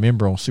guys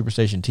remember, on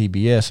Superstation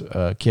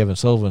TBS, Kevin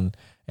Sullivan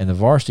and the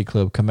Varsity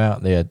Club come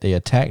out. They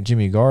attack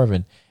Jimmy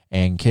Garvin,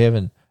 and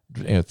Kevin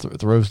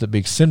throws the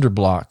big cinder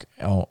block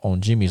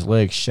on Jimmy's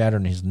leg,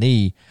 shattering his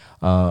knee.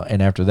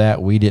 And after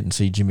that, we didn't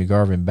see Jimmy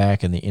Garvin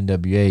back in the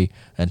NWA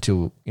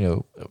until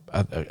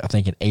I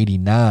think in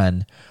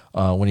 '89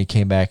 when he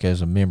came back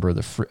as a member of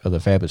the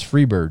Fabulous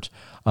Freebirds.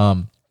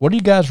 What do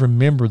you guys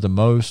remember the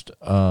most,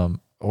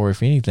 or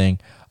if anything,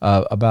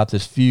 about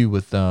this feud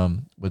with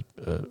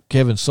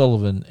Kevin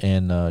Sullivan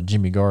and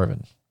Jimmy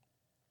Garvin?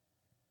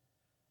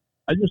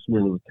 I just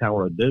remember the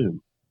Tower of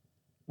Doom.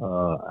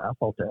 I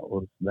thought that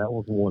was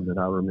one that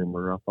I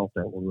remember. I thought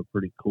that was a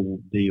pretty cool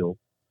deal.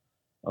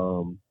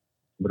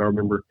 But I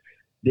remember,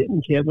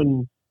 didn't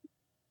Kevin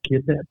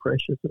kidnap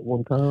Precious at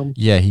one time?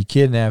 Yeah, he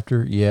kidnapped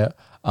her. Yeah.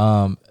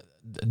 During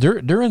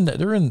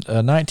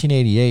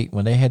 1988,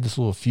 when they had this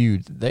little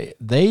feud,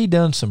 they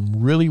done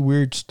some really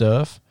weird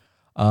stuff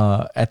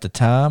at the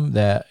time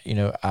that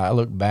I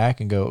look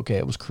back and go, okay,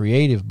 it was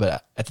creative,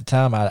 but at the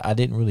time I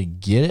didn't really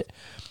get it.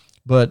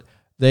 But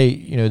they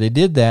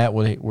did that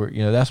where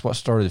that's what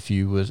started the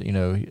feud was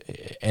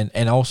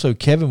and also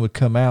Kevin would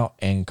come out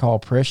and call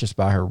Precious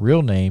by her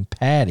real name,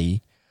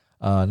 Patty,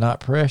 not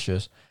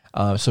Precious.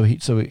 So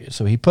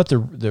he put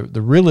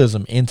the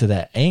realism into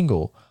that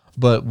angle.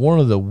 But one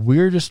of the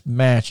weirdest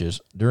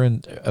matches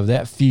of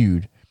that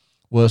feud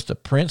was the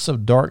Prince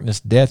of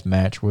Darkness death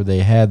match, where they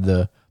had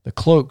the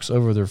cloaks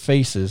over their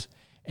faces,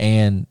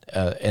 and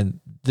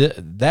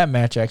that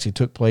match actually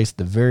took place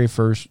the very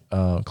first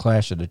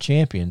Clash of the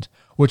Champions,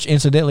 which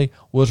incidentally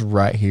was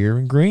right here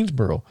in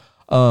Greensboro.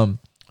 A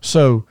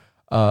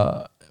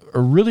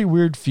really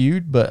weird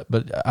feud, but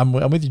I'm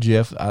with you,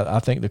 Jeff. I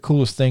think the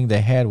coolest thing they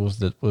had was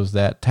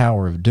that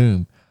Tower of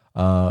Doom.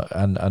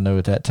 I know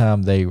at that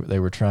time they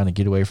were trying to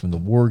get away from the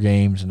war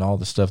games and all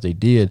the stuff they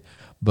did,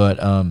 but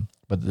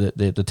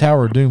the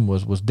Tower of Doom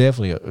was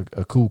definitely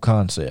a cool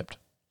concept.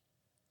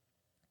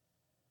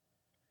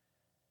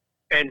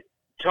 And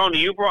Tony,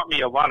 you brought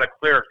me a lot of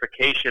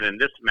clarification in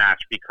this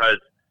match, because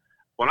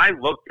when I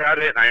looked at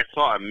it and I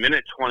saw a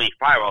minute 25,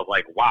 I was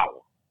like,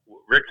 wow,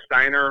 Rick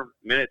Steiner,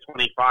 minute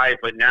 25.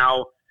 But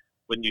now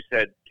when you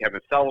said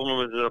Kevin Sullivan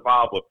was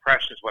involved with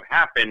Precious, what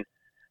happened,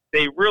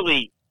 they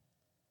really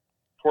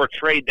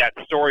portrayed that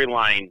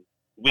storyline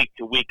week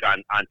to week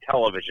on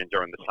television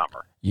during the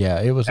summer.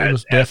 Yeah, it was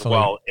definitely as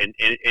well,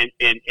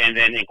 and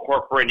then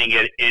incorporating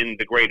it in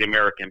the Great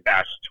American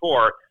Bash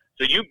Tour.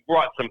 So you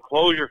brought some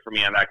closure for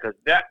me on that, because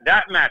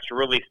that match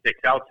really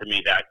sticks out to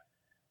me. That,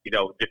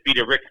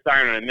 defeated Rick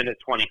Steiner in minute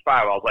 25.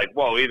 I was like,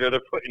 whoa, either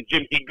they're putting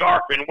Jimmy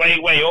Garvin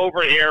way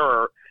over here,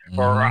 or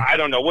I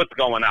don't know what's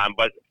going on.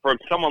 But from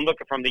someone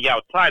looking from the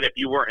outside, if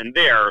you weren't in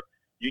there,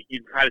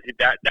 you kind of see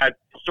that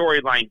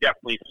storyline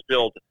definitely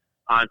spilled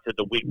onto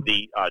the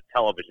weekly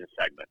television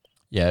segment.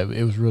 Yeah,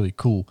 it was really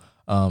cool.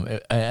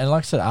 And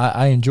like I said,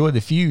 I enjoyed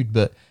the feud,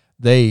 but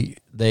they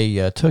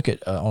took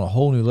it on a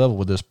whole new level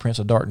with this Prince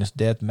of Darkness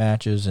death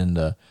matches and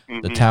the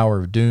Tower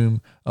of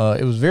Doom.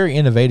 It was very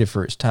innovative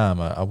for its time.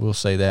 I will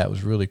say that. It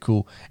was really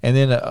cool. And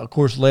then, of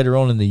course, later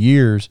on in the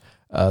years,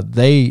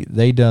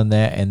 they done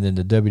that, and then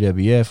the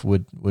WWF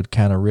would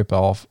kind of rip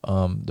off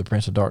the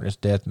Prince of Darkness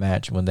death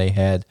match when they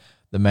had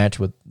the match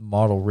with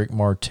model Rick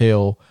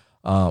Martel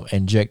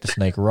and Jake the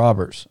Snake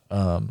Roberts,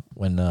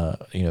 when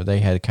they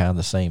had kind of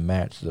the same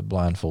match, the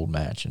blindfold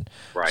match, and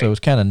right. So it was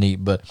kind of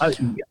neat. But I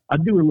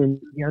do remember.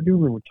 Yeah, I do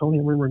remember. Tony,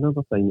 I remember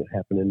another thing that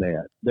happened in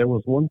that. There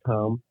was one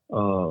time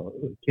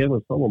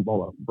Kevin Sullivan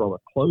brought a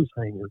clothes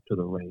hanger to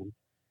the ring,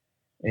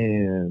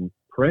 and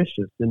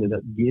Precious ended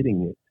up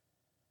getting it.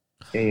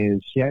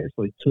 And she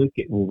actually took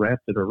it and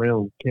wrapped it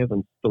around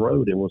Kevin's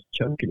throat and was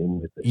choking him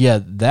with it. Yeah,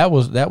 that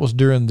was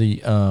during the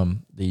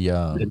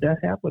Did that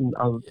happen?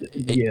 I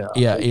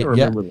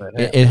remember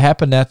that. It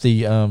happened at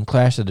the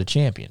Clash of the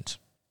Champions.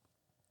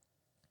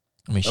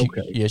 I mean,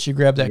 she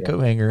grabbed that coat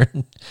hanger,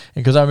 and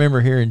because I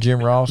remember hearing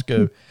Jim Ross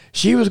go,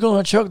 she was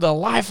going to choke the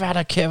life out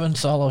of Kevin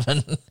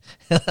Sullivan.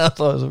 I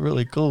thought it was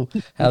really cool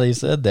how they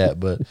said that,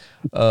 but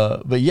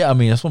yeah, I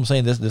mean, that's what I'm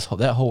saying.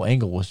 That whole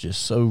angle was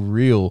just so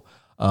real.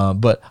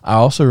 But I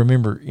also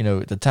remember,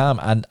 at the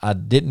time, I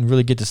didn't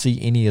really get to see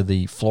any of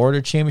the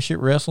Florida Championship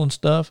Wrestling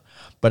stuff,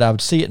 but I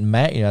would see it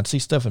I'd see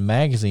stuff in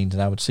magazines,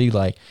 and I would see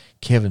like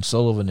Kevin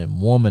Sullivan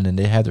and Woman, and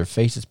they had their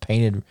faces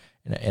painted,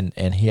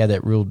 and he had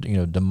that real,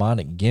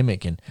 demonic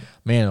gimmick. And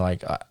man,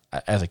 like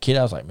as a kid,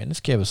 I was like, man, this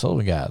Kevin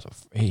Sullivan guy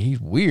he's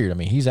weird. I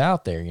mean, he's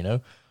out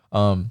there,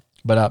 But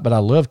I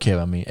love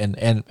Kevin. I mean,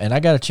 and I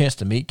got a chance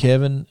to meet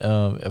Kevin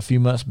a few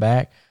months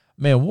back.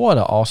 Man, what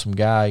an awesome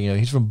guy.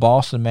 He's from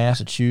Boston,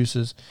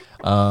 Massachusetts,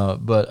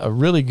 but a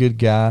really good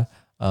guy,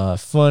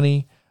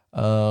 funny,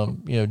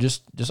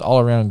 just all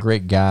around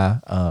great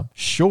guy.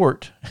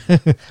 Short.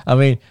 I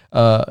mean,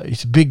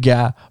 he's a big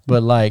guy,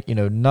 but like,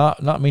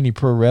 not many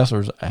pro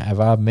wrestlers have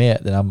I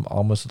met that I'm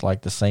almost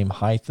like the same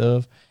height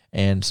of.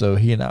 And so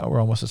he and I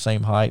were almost the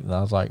same height, and I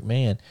was like,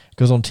 man,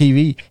 because on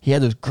TV he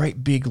had those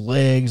great big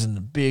legs and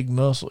the big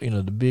muscle,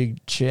 the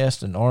big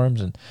chest and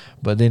arms,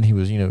 but then he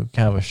was,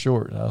 kind of a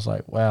short, and I was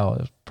like, wow,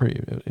 it was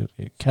pretty.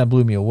 It kind of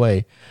blew me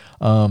away.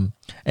 And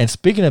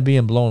speaking of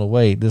being blown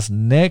away, this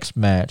next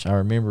match I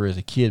remember as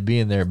a kid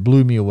being there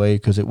blew me away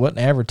because it wasn't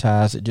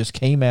advertised; it just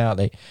came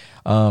out.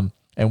 And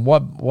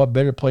what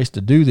better place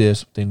to do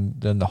this than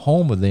the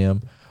home of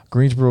them,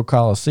 Greensboro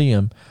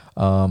Coliseum.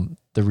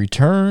 The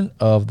return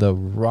of the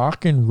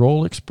Rock and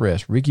Roll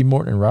Express, Ricky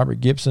Morton and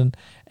Robert Gibson,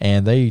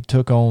 and they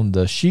took on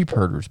the Sheep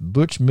Herders,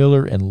 Butch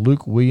Miller and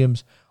Luke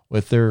Williams,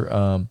 with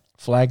their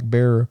flag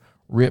bearer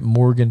Rip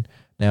Morgan.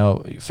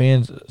 Now,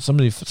 fans, some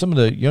of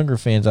the younger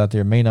fans out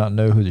there may not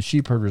know who the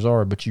Sheep Herders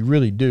are, but you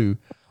really do.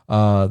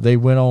 They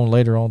went on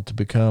later on to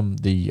become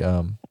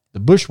the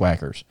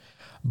Bushwhackers,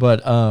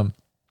 but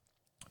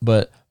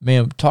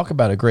man, talk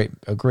about a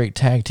great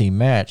tag team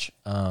match.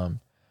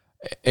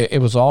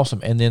 It was awesome.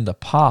 And then the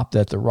pop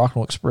that the Rock and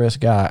Roll Express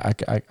guy,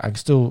 I can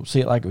still see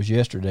it like it was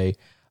yesterday.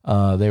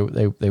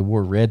 They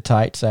wore red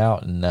tights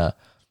out, and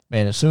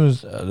man, as soon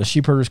as the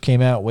Sheep Herders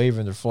came out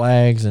waving their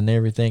flags and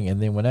everything,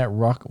 and then when that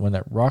Rock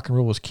and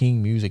Roll was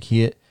King music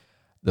hit,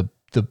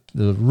 the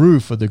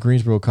roof of the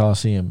Greensboro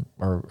Coliseum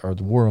or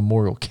the War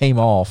Memorial came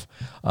off,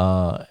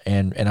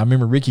 and I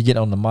remember Ricky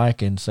getting on the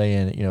mic and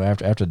saying,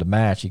 after the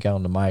match, he got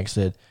on the mic and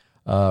said,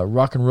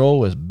 rock and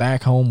roll is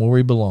back home where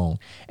we belong.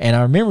 And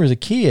I remember as a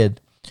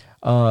kid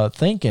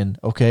thinking,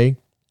 okay,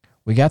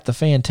 we got the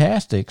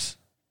Fantastics,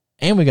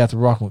 and we got the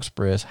Rock'em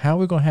Express. How are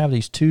we going to have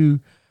these two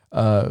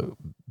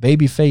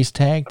babyface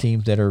tag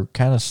teams that are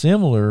kind of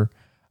similar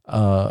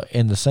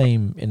in the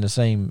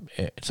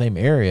same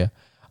area,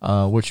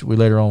 which we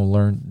later on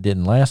learned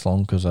didn't last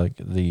long because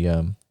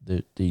the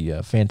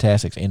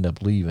Fantastics end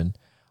up leaving,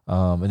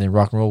 and then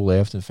Rock and Roll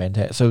left, and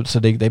so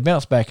they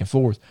bounce back and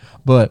forth.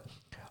 But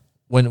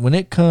when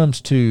it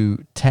comes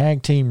to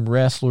tag team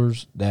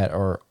wrestlers that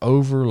are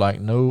over like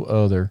no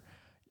other,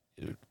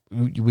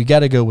 we got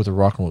to go with the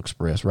Rock and Roll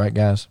Express, right,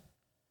 guys?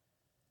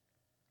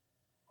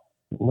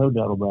 No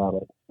doubt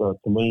about it. So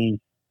to me,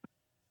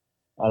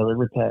 out of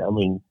every tag, I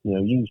mean, you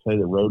can say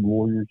the Road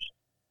Warriors,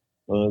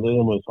 they're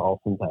the most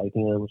awesome tag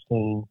team I've ever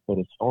seen. But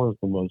as far as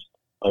the most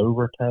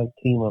over tag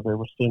team I've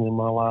ever seen in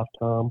my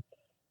lifetime,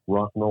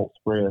 Rock and Roll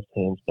Express,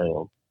 hands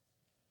down.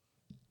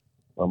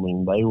 I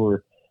mean, they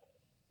were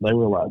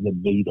like the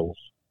Beatles.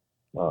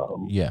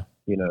 Yeah.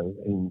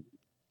 And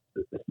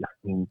I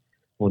mean,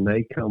 when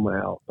they come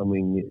out, I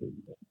mean,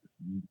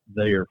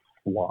 they are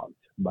flocked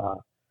by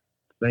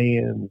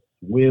fans,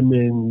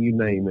 women, you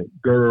name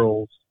it,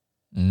 girls.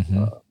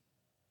 Mm-hmm.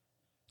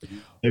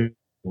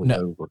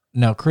 Over.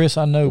 Now, Chris,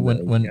 I know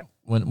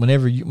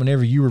whenever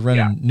you were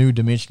running New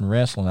Dimension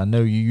Wrestling, I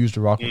know you used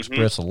the Rock'em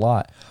Express a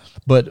lot.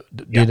 But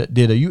did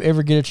you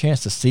ever get a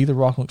chance to see the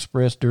Rock'em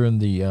Express during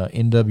the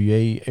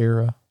NWA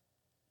era?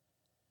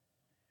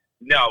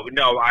 No,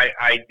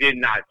 I did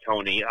not,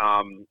 Tony.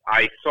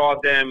 I saw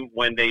them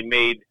when they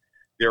made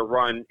their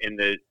run in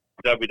the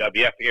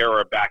WWF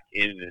era back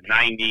in the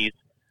 90s.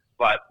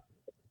 But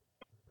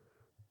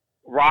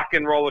Rock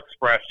and Roll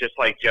Express, just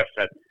like Jeff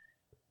said,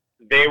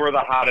 they were the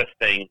hottest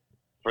thing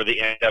for the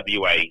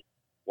NWA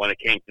when it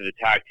came to the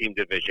tag team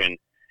division.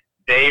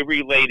 They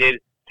related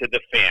to the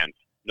fans.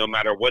 No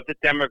matter what the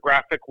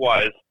demographic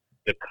was,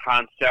 the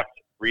concept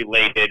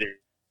related,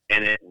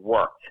 and it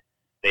worked.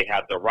 They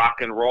had the rock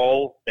and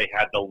roll. They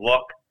had the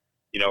look.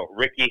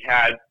 Ricky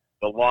had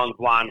the long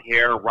blonde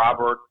hair.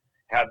 Robert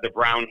had the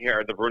brown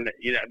hair, the brunette.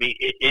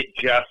 It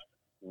just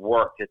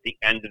worked at the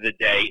end of the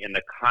day, and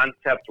the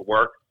concept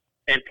worked,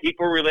 and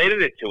people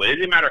related it to it. It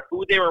didn't matter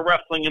who they were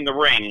wrestling in the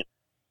ring.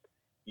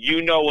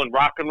 When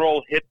rock and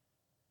roll hit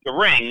the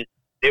ring,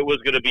 it was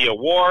going to be a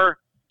war.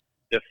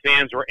 The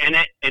fans were in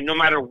it, and no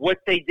matter what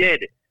they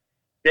did,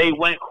 they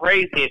went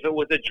crazy. If it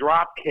was a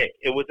drop kick,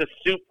 it was a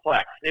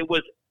suplex, it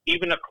was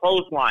even a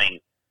clothesline,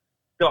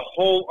 the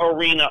whole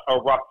arena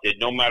erupted.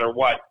 No matter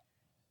what,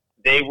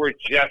 they were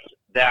just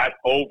that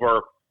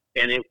over,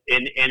 and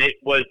it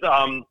was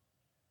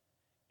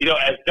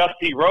as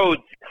Dusty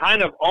Rhodes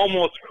kind of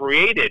almost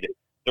created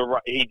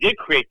he did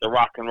create the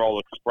Rock and Roll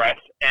Express,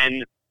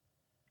 and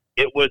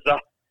it was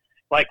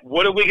like,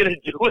 what are we going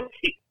to do with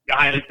these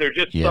guys? They're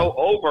just so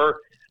over.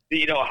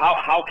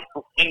 How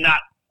can we not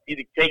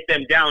take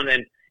them down?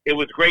 And it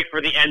was great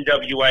for the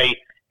NWA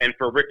and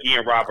for Ricky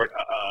and Robert,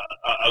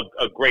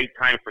 a great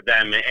time for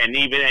them, and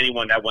even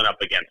anyone that went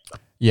up against them.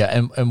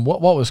 Yeah, and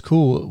what was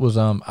cool was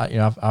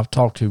I've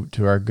talked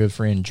to our good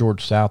friend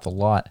George South a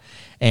lot,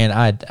 and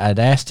I'd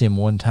asked him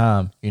one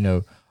time,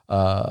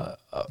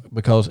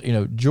 because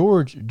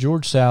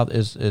George South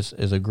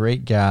is a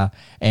great guy,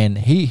 and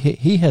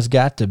he has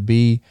got to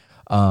be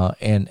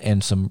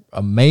in some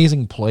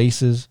amazing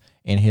places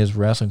in his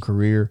wrestling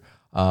career.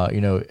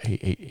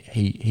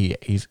 He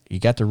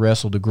got to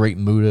wrestle the Great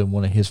Muta in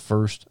one of his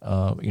first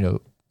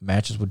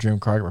matches with Jim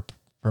Carter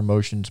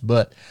Promotions,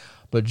 but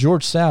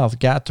George South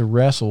got to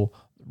wrestle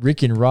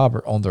Ricky and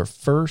Robert on their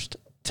first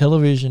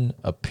television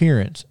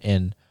appearance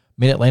in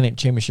Mid-Atlantic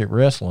Championship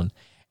Wrestling,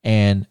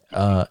 and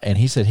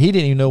he said he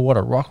didn't even know what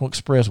a Rock'em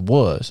Express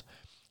was,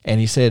 and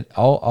he said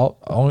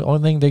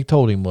only thing they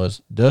told him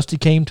was Dusty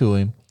came to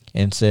him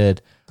and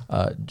said.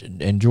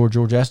 And George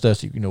asked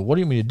Dusty, what do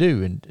you mean to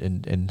do?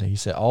 And he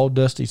said, all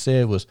Dusty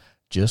said was,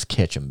 just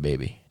catch him,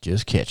 baby,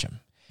 just catch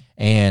him.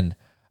 And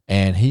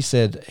he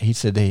said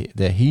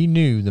that he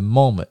knew the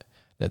moment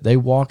that they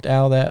walked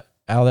out of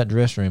that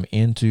dressing room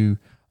into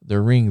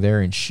the ring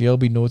there in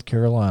Shelby, North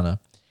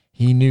Carolina,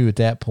 he knew at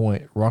that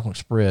point, Rock'em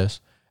Express,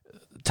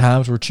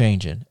 times were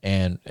changing,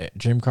 and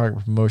Jim Carter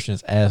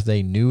Promotions, as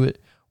they knew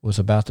it, was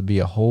about to be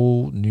a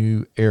whole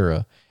new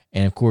era.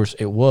 And, of course,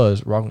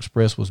 Rock'em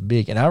Express was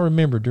big. And I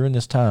remember during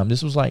this time,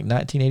 this was like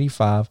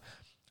 1985,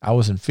 I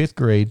was in 5th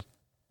grade,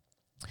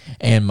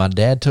 and my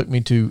dad took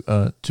me to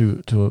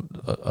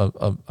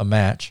a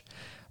match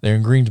there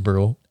in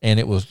Greensboro,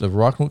 and it was the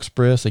Rock'em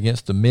Express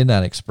against the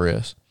Midnight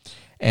Express.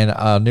 And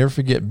I'll never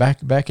forget,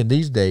 back in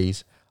these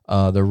days,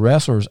 the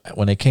wrestlers,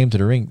 when they came to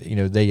the ring,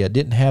 they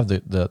didn't have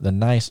the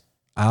nice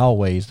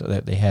aisleways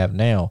that they have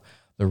now.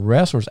 The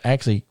wrestlers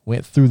actually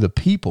went through the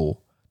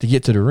people to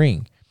get to the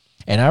ring.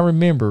 And I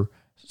remember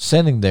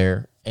sitting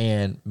there,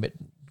 and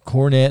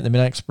Cornette, the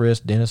Midnight Express,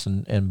 Dennis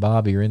and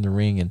Bobby are in the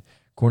ring, and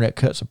Cornette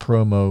cuts a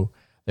promo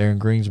there in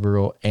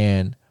Greensboro,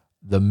 and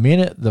the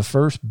minute the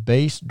first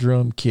bass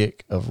drum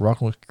kick of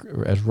Rock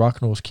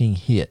and Roll's King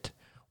hit,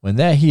 when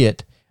that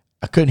hit,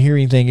 I couldn't hear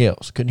anything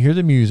else. Couldn't hear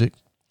the music.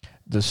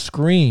 The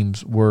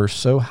screams were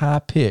so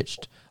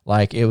high-pitched,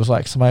 like it was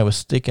like somebody was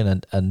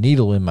sticking a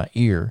needle in my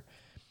ear.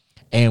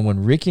 And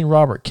when Ricky and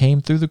Robert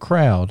came through the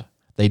crowd,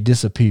 they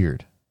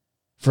disappeared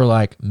for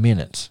like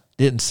minutes.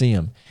 Didn't see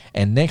him.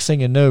 And next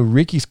thing you know,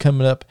 Ricky's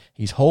coming up.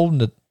 He's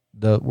holding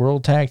the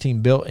World Tag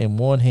Team belt in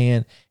one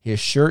hand. His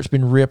shirt's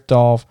been ripped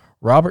off.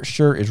 Robert's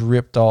shirt is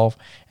ripped off.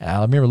 And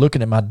I remember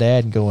looking at my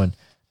dad and going,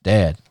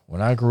 Dad,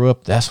 when I grew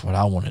up, that's what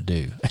I want to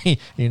do.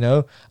 You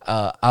know,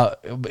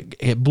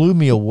 it blew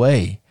me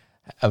away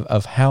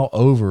of how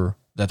over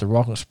that the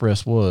Rockland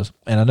Express was.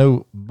 And I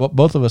know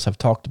both of us have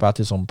talked about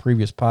this on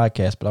previous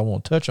podcasts, but I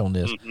want to touch on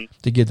this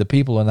to give the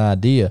people an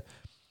idea.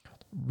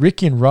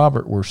 Ricky and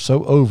Robert were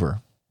so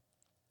over.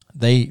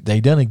 They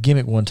done a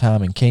gimmick one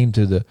time and came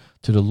to the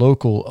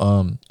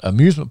local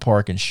amusement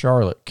park in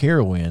Charlotte,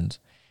 Carowinds,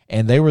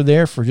 and they were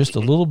there for just a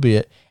little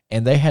bit,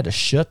 and they had to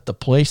shut the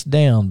place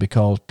down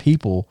because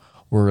people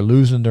were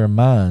losing their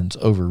minds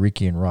over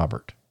Ricky and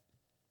Robert.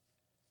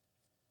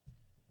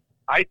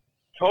 I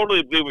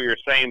totally believe what you're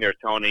saying there,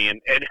 Tony, and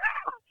I'll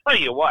tell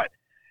you what,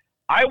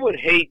 I would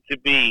hate to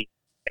be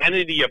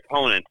any of the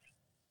opponents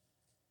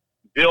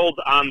build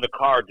on the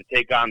card to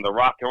take on the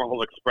Rock and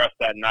Roll Express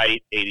that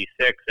night,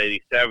 86,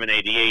 87,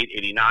 88,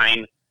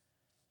 89,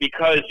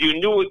 because you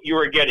knew what you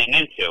were getting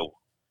into,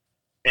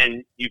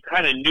 and you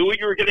kind of knew what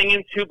you were getting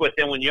into, but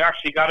then when you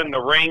actually got in the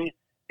ring,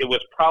 it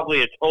was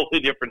probably a totally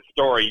different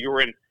story. You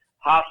were in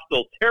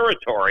hostile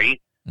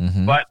territory,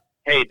 but,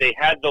 hey, they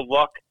had the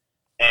look,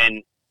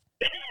 and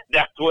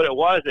that's what it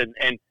was, and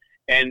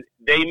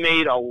they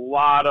made a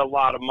lot of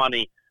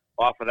money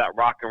off of that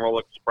Rock and Roll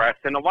Express,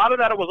 and a lot of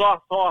that was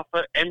also off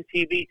of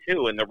MTV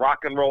too, in the rock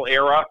and roll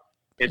era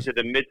into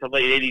the mid to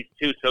late 80s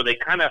too. So they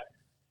kind of,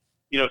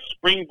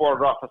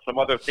 springboarded off of some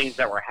other things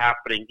that were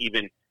happening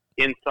even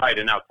inside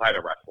and outside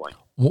of wrestling.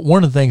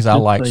 One of the things I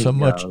like so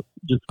much.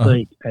 Just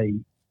think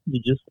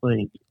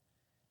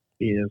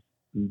if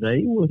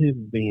they would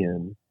have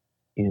been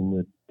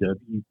in the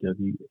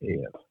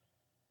WWF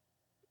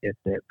at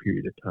that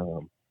period of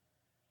time,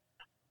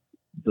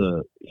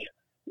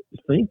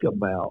 think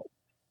about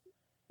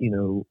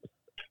the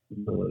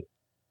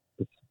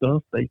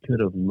stuff they could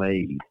have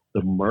made,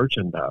 the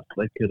merchandise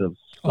they could have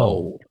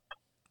sold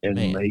and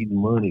made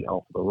money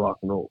off of the Rock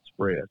and Roll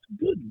Express.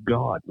 Good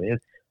God, man.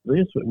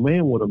 Vince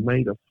McMahon would have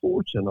made a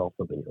fortune off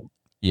of them.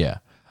 Yeah.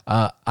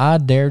 I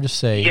dare to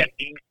say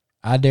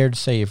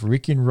if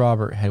Ricky and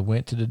Robert had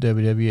went to the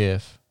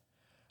WWF,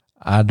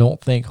 I don't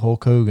think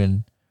Hulk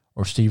Hogan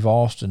or Steve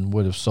Austin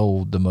would have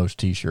sold the most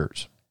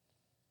T-shirts.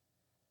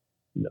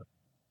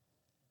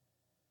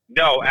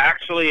 No,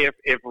 actually,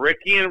 if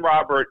Ricky and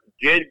Robert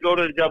did go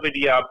to the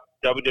WWF,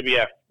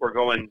 we're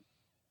going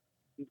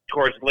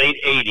towards late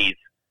 80s,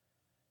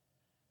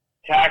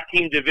 tag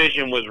team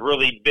division was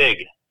really big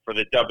for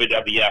the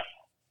WWF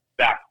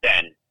back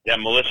then.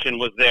 Demolition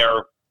was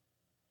there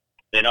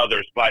and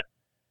others, but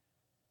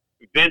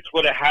Vince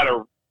would have had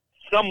to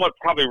somewhat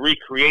probably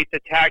recreate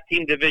the tag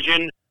team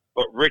division,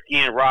 but Ricky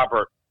and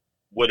Robert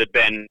would have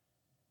been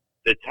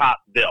the top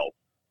bill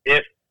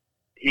if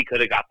he could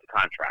have got the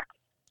contract.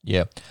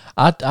 Yeah.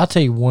 I'll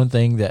tell you one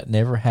thing that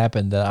never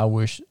happened that I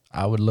wish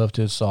I would love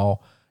to have saw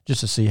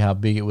just to see how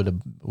big it would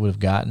have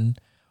gotten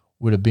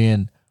would have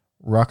been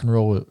Rock and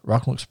Roll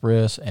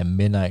Express and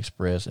Midnight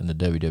Express in the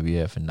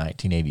WWF in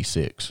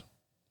 1986.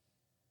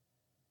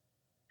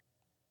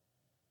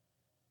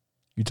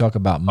 You talk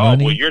about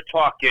money. Oh, well, you're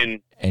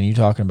talking. And you're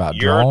talking about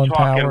drawing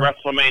power. You're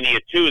talking WrestleMania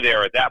 2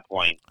 there at that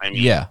point. I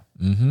mean. Yeah.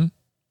 Mm-hmm.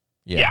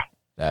 Yeah.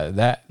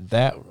 That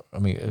I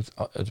mean, it's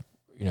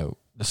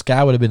the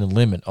sky would have been the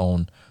limit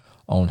on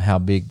how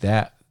big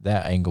that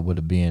angle would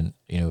have been,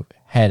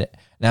 had it.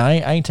 Now, I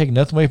ain't taking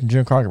nothing away from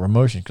Jim Crockett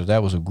Promotions because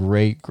that was a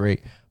great,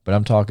 but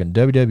I'm talking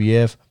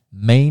WWF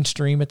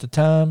mainstream at the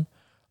time.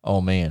 Oh,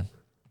 man.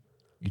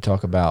 You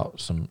talk about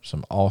some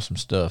awesome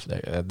stuff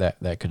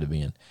that could have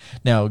been.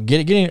 Now,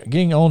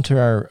 getting on to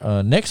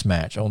our next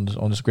match on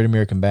this Great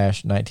American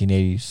Bash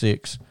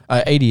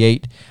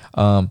 1988,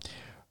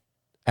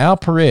 Al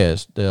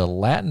Perez, the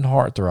Latin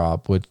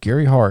heartthrob with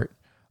Gary Hart,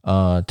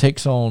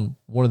 takes on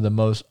one of the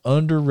most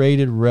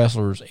underrated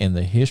wrestlers in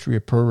the history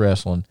of pro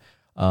wrestling,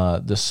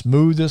 the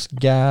smoothest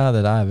guy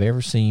that I've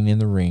ever seen in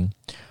the ring,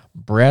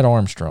 Brad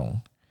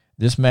Armstrong.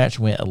 This match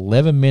went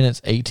 11 minutes,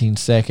 18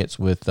 seconds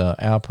with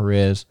Al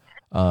Perez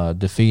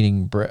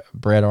defeating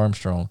Brad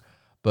Armstrong.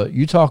 But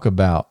you talk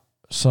about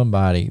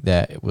somebody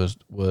that was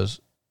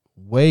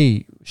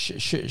way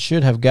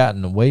should have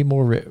gotten way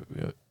more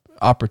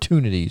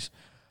opportunities.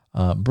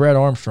 Brad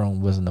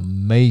Armstrong was an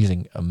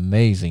amazing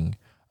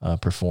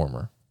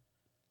performer.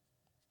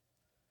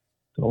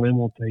 So I'm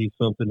going to tell you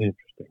something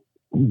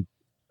interesting.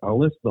 I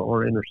listen to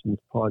R. Anderson's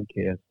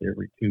podcast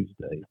every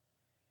Tuesday,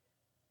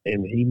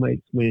 and he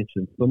makes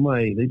mention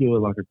they do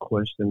like a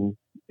question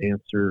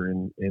answer,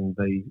 and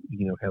they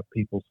have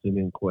people send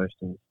in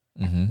questions.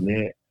 Mm-hmm.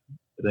 And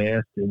they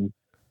asked him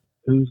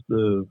who's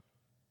the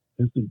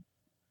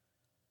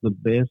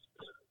best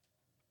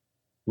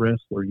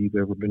wrestler you've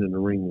ever been in the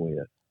ring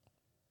with.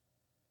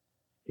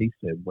 He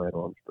said Brad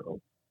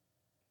Armstrong.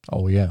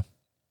 Oh, yeah.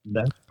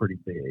 That's pretty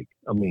big.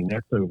 I mean,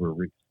 that's over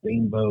Rick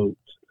Steamboat,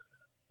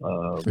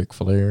 Ric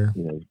Flair.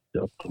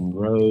 Dustin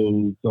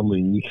Rhodes. I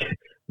mean,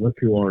 look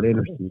who Arn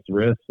Anderson's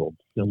wrestled.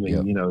 I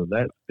mean,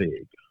 that's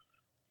big.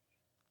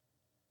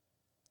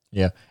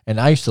 Yeah, and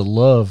I used to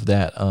love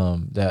that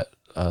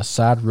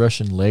side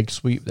Russian leg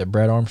sweep that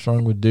Brad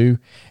Armstrong would do.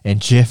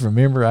 And Jeff,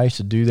 remember I used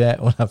to do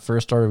that when I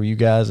first started with you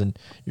guys, and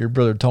your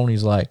brother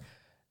Tony's like,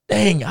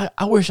 "Dang,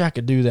 I wish I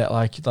could do that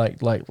like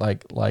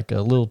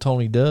little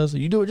Tony does.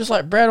 You do it just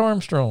like Brad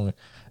Armstrong."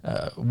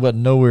 Wasn't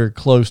nowhere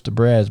close to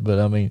Brad's, but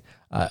I mean,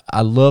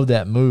 I love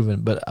that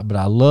moving. But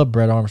I love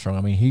Brad Armstrong.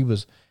 I mean, he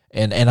was.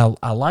 And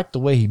I like the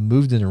way he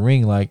moved in the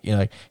ring,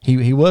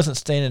 he wasn't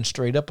standing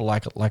straight up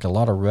like a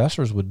lot of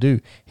wrestlers would do.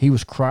 He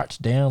was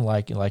crouched down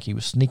like he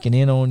was sneaking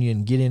in on you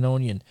and getting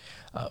on you.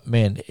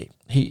 And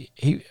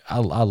I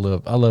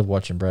love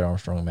watching Brad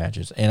Armstrong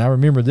matches. And I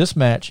remember this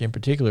match in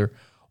particular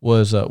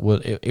was a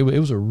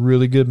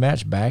really good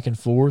match, back and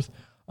forth.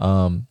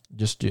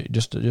 Just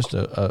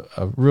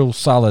a real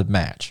solid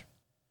match.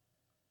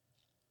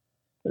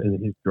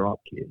 And his drop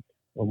kick,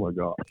 oh my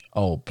gosh!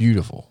 Oh,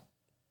 beautiful.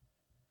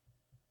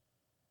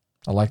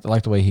 I like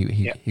the way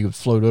he would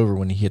float over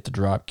when he hit the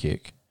drop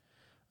kick.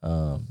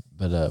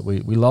 But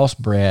we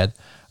lost Brad,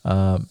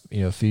 a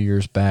few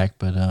years back.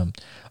 But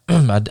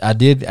I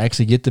did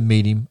actually get to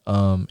meet him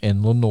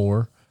in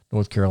Lenoir,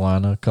 North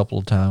Carolina, a couple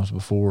of times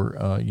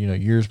before,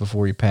 years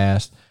before he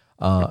passed.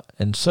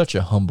 And such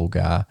a humble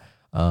guy.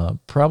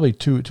 Probably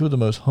two of the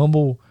most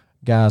humble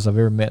guys I've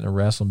ever met in the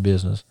wrestling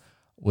business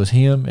was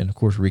him, and of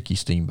course Ricky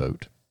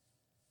Steamboat.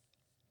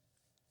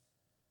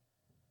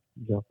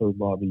 You got to throw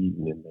Bobby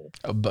Eaton in there.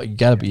 But you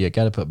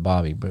got to put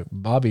Bobby. But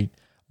Bobby,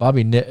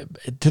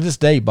 to this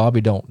day,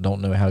 Bobby don't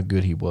know how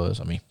good he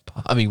was. I mean,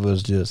 Bobby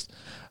was just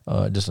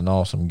an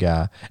awesome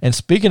guy. And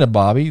speaking of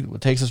Bobby,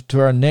 it takes us to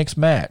our next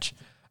match,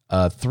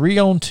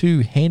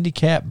 3-on-2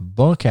 handicap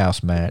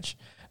bunkhouse match.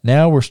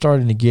 Now we're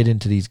starting to get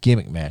into these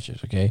gimmick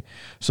matches. Okay,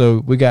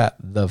 so we got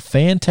the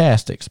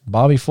Fantastics,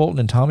 Bobby Fulton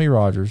and Tommy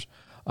Rogers,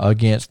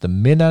 against the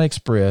Midnight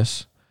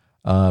Express,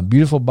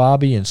 Beautiful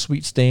Bobby and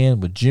Sweet Stan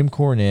with Jim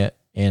Cornette,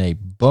 in a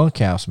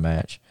bunkhouse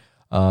match.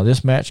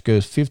 This match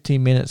goes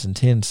 15 minutes and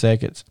 10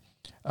 seconds.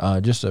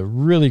 Just a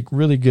really,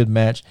 really good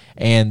match.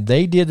 And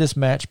they did this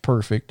match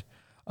perfect.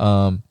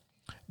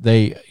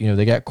 They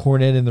got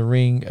Cornette in the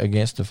ring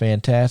against the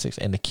Fantastics,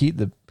 and to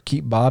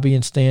keep Bobby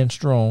and Stan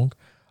strong,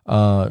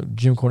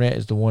 Jim Cornette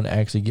is the one that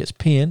actually gets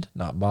pinned,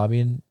 not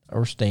Bobby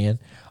or Stan.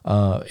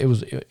 It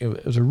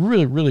was a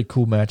really, really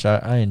cool match.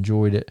 I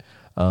enjoyed it.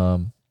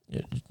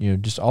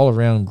 Just all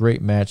around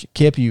great match. It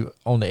kept you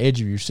on the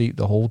edge of your seat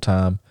the whole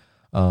time.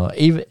 A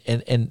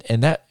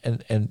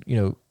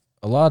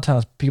lot of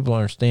times people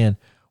don't understand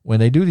when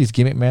they do these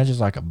gimmick matches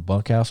like a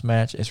bunkhouse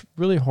match. It's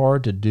really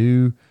hard to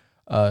do.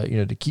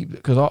 To keep,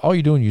 because all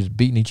you're doing is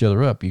beating each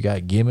other up. You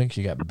got gimmicks,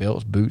 you got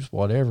belts, boots,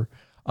 whatever.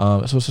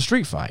 So it's a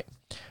street fight.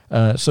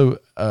 This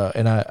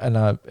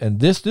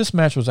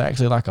match was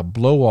actually like a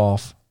blow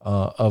off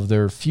of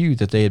their feud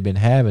that they had been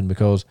having,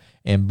 because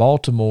in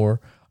Baltimore,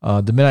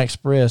 the Midnight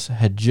Express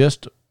had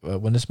just,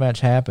 when this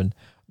match happened,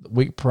 the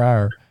week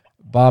prior,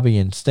 Bobby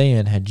and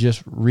Stan had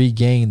just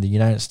regained the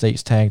United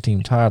States Tag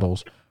Team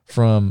titles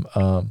from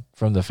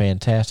the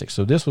Fantastics.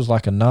 So this was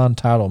like a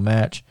non-title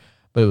match,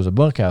 but it was a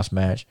bunkhouse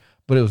match.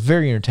 But it was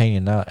very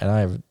entertaining,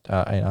 and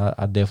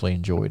I definitely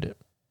enjoyed it.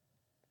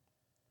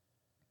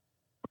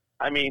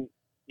 I mean,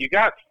 you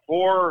got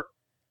 4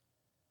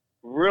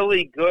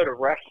 really good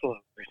wrestlers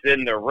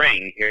in the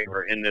ring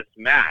here in this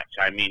match.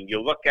 I mean,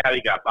 you look at it,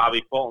 you got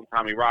Bobby Fulton,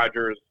 Tommy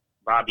Rogers,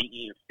 Bobby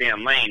Eaton,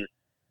 Stan Lane,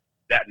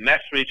 that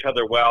mesh with each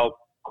other well.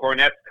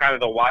 Cornette's kind of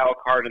the wild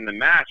card in the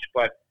match,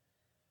 but,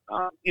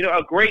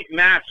 a great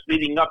match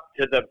leading up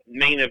to the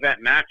main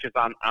event matches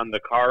on the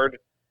card.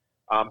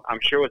 I'm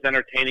sure it was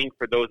entertaining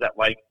for those that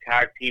like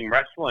tag team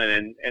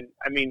wrestling. And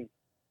I mean,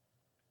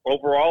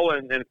 overall,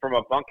 and from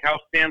a bunkhouse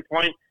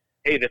standpoint,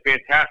 hey, the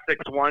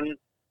Fantastics won.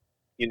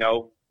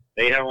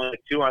 They had only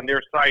 2 on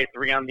their side,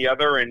 3 on the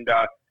other. And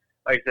like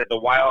I said, the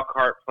wild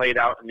card played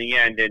out in the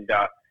end.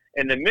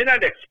 And the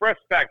Midnight Express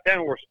back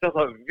then were still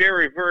a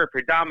very, very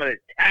predominant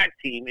tag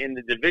team in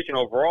the division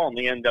overall in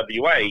the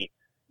NWA,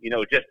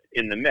 just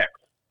in the mix.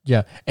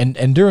 Yeah,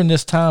 and during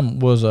this time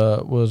was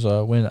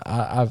when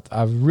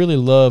I really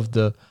loved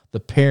the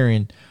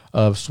pairing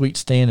of Sweet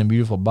Stan and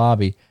Beautiful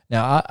Bobby.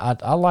 Now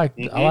I like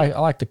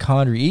the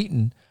Condry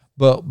Eaton,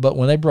 but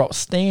when they brought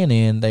Stan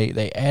in,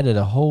 they added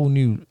a whole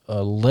new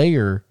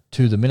layer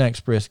to the Midnight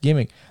Express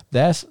gimmick.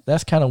 That's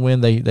kind of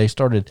when they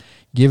started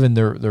giving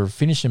their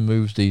finishing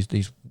moves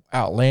these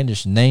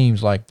outlandish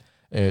names like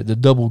the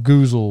Double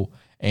Goozle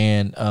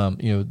and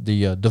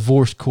the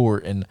divorce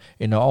court and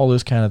all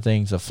those kind of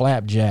things, the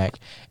flapjack.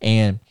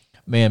 And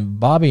man,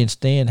 Bobby and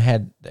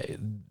Stan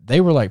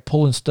they were like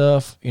pulling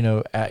stuff in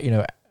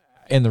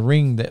the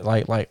ring that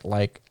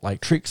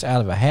like tricks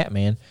out of a hat,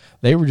 man.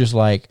 They were just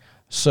like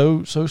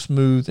so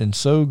smooth and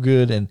so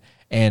good, and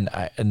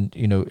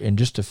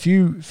just a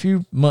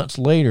few months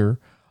later,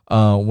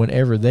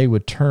 whenever they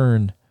would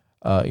turn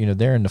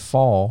there in the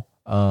fall,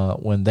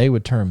 when they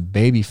would turn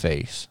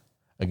babyface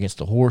against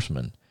the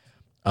Horsemen.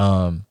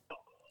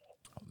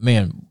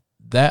 man,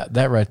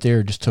 that right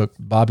there just took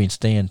Bobby and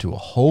Stan to a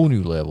whole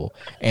new level.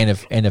 And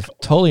if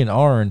Tully and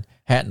Arn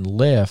hadn't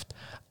left,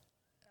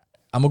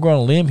 I'm gonna go on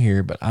a limb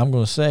here, but I'm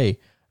gonna say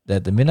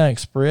that the Midnight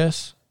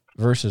Express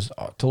versus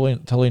Tully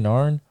and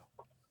Arn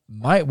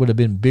would have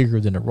been bigger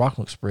than the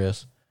Rockland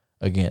Express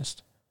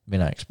against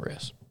Midnight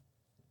Express.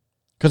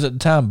 Because at the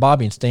time,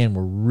 Bobby and Stan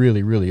were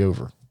really, really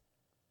over.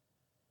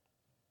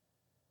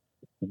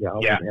 Yeah, I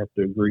would have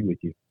to agree with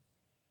you.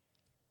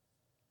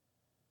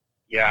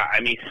 Yeah, I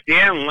mean,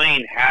 Stan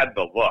Lane had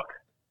the look.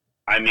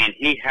 I mean,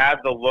 he had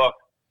the look.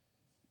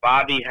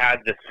 Bobby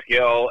had the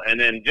skill. And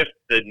then just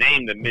the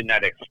name, the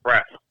Midnight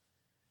Express,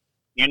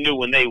 you knew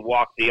when they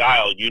walked the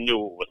aisle, you knew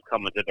it was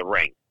coming to the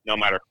ring, no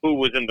matter who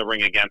was in the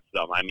ring against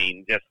them. I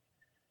mean, just,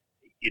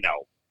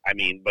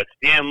 but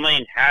Stan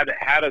Lane had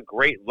a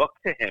great look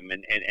to him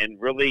and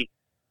really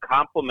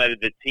complimented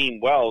the team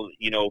well,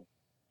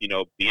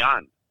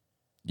 beyond.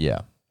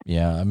 Yeah.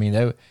 I mean,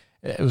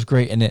 it was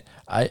great. And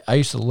I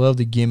used to love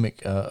the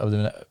gimmick of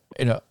the,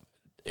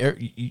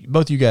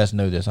 both of you guys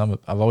know this. I've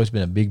always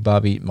been a big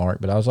Bobby Eaton mark,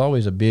 but I was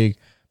always a big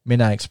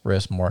Midnight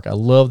Express mark. I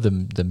loved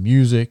the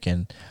music,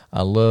 and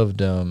I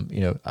loved,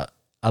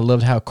 I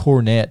loved how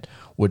Cornette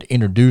would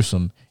introduce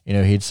them.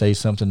 He'd say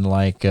something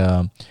like,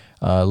 ladies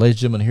and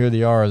gentlemen, here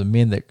they are, the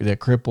men that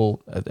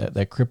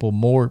cripple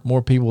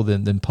more people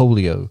than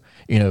polio.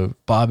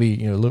 Bobby,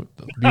 look,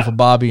 beautiful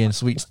Bobby and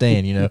Sweet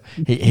Stan.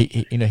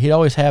 He'd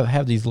always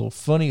have these little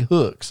funny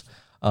hooks.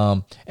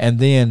 And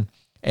then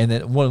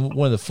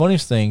one of the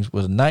funniest things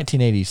was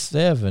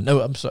 1987.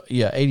 No, I'm sorry,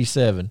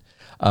 87.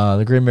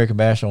 The Great American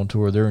Bash on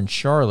tour. They're in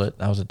Charlotte.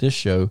 I was at this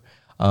show,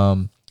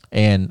 and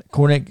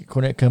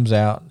Cornette comes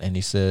out and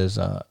he says,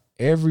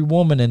 "Every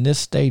woman in this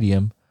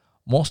stadium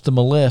wants to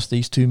molest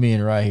these two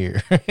men right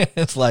here."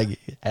 It's like,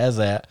 has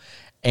that,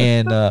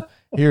 and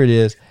here it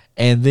is.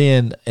 And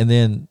then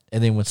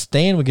when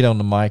Stan would get on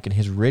the mic in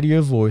his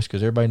radio voice,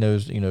 because everybody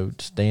knows,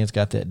 Stan's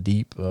got that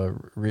deep,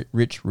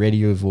 rich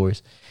radio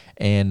voice,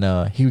 and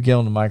he would get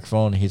on the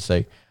microphone and he'd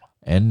say,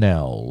 "And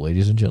now,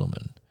 ladies and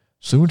gentlemen,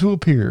 soon to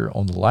appear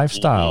on the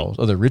lifestyles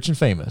of the rich and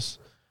famous,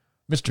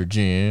 Mr.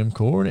 Jim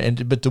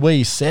Cornette." But the way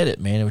he said it,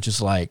 man, it was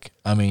just like,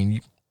 I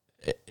mean,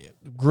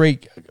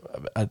 great.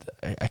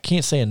 I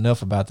can't say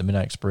enough about the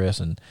Midnight Express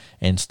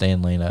and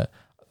Stan Lane.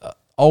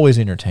 Always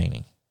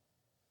entertaining.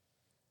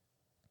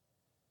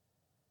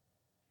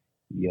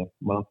 Yeah,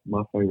 my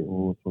favorite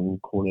one was when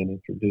Cornette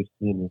introduced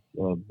him as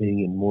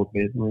being in more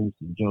bedrooms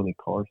than Johnny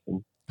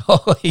Carson.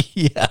 Oh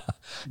yeah,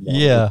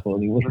 yeah.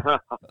 Funny one.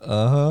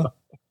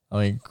 I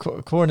mean,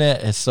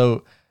 Cornette is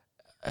so.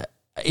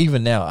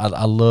 Even now,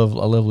 I love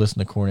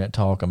listening to Cornette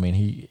talk. I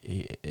mean,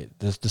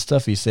 the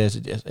stuff he says,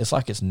 it's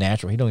like it's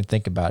natural. He don't even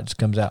think about it; just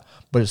comes out.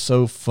 But it's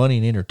so funny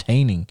and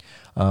entertaining,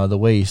 the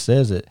way he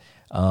says it.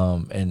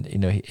 And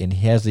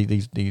he has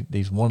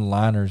these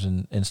one-liners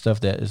and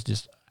stuff that is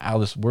just out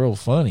of this world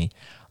funny.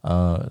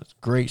 It's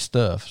great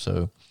stuff.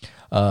 So,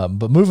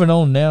 but moving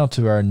on now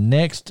to our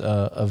next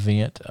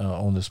event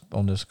on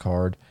this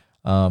card.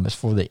 It's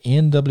for the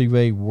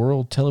NWA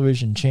World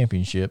Television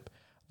Championship.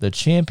 The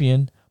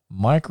champion,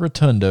 Mike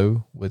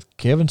Rotundo, with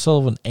Kevin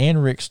Sullivan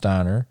and Rick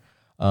Steiner,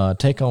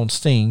 take on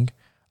Sting.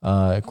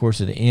 Of course,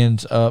 it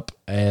ends up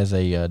as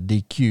a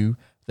DQ.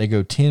 They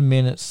go 10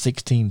 minutes,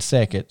 16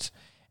 seconds.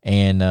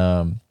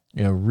 And,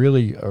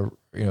 really,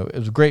 it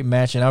was a great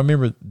match. And I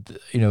remember,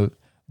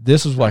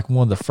 this was like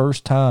one of the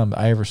first time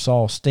I ever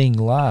saw Sting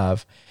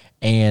live.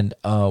 And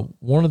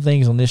one of the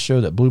things on this show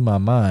that blew my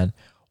mind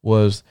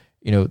was,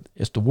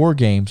 it's the War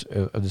Games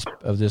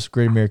of this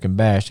Great American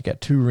Bash. They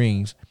got 2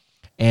 rings.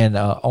 And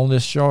on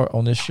this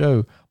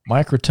show,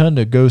 Mike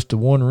Rotunda goes to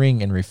one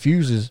ring and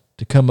refuses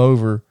to come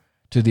over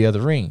to the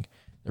other ring.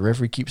 The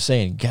referee keeps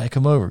saying, gotta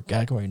come over.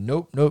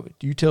 Nope.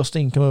 You tell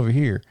Sting, come over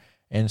here.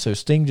 And so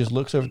Sting just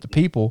looks over at the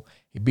people.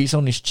 He beats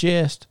on his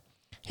chest.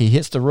 He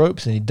hits the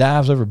ropes, and he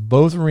dives over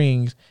both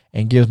rings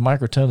and gives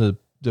Mike Rotunda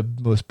the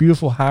most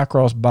beautiful high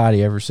cross body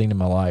I've ever seen in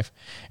my life.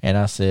 And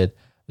I said,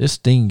 this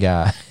Sting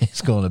guy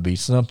is going to be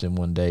something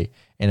one day.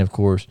 And, of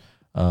course,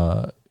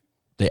 the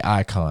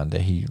icon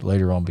that he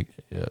later on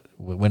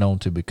went on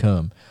to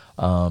become.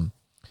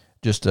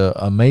 Just an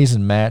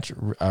amazing match.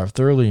 I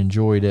thoroughly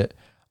enjoyed it.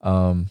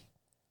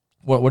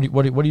 What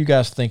do you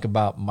guys think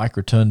about Mike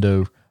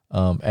Rotundo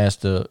as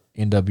the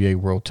NWA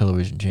World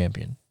Television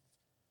Champion?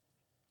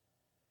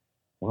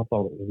 I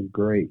thought it was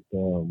great.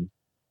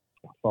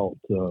 I thought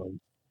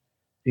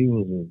he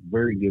was a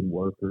very good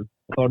worker.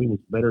 I thought he was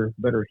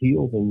better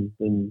heel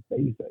than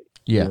babyface.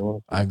 Yeah,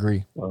 I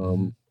agree.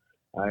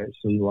 I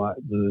actually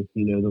liked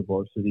the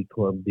varsity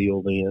club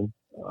deal then.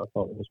 I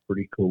thought it was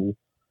pretty cool.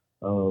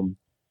 And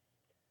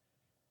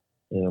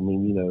I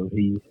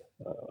mean,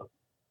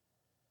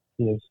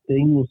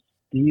 Sting was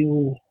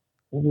still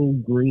a little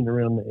green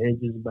around the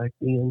edges back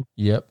then.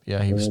 Yep.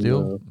 Yeah, he was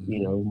still.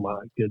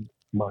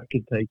 Mike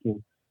could take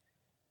him,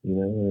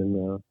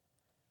 and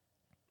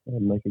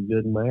make a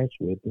good match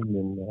with him,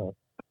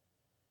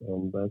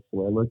 and that's the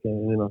way I look at it.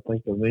 And I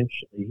think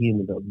eventually he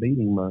ended up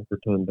beating Mike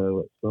Rotundo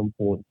at some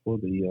point for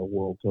the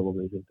World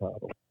Television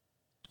title.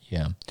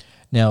 Yeah.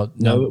 Now,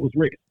 No, it was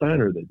Rick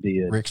Steiner that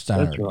did. Rick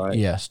Steiner. That's right.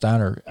 Yeah,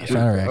 Steiner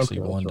actually Okay,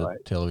 won that's the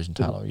right. television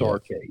To the title.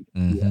 Starcade.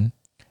 Yeah. Mm-hmm.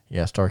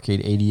 Yeah,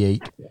 Starcade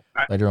 88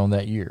 later on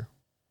that year.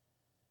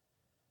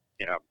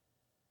 Yeah.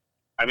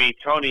 I mean,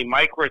 Tony,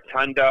 Mike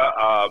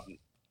Rotunda,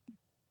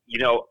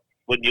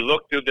 when you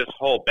look through this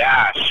whole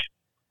bash,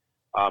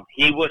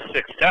 he was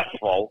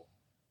successful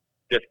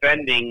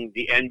defending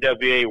the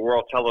NWA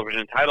World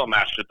Television title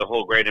match with the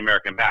whole Great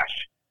American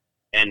Bash.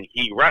 And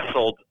he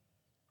wrestled,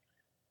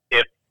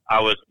 if I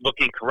was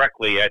looking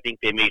correctly, I think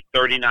they made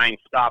 39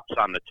 stops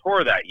on the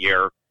tour that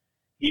year.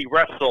 He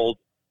wrestled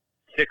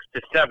 6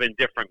 to 7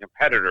 different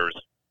competitors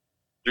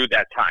through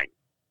that time,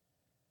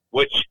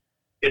 which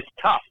is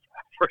tough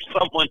for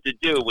someone to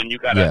do when you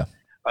got a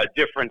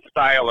different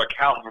style or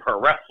caliber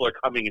wrestler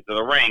coming into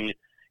the ring,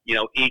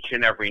 each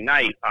and every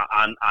night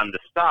on the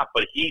stop.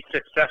 But he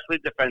successfully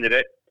defended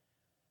it.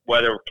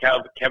 Whether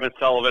Kevin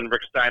Sullivan,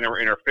 Rick Steiner were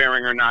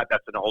interfering or not,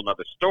 that's a whole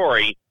other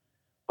story.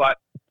 But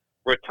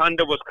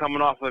Rotunda was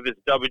coming off of his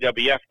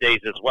WWF days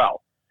as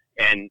well,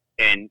 and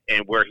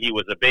where he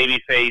was a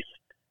babyface,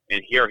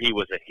 and here he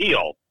was a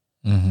heel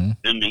in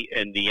the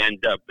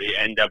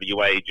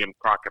NWA Jim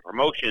Crockett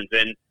Promotions.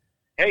 And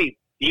hey,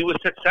 he was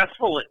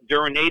successful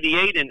during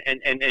 '88,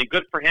 and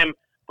good for him.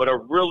 But a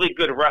really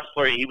good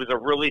wrestler. He was a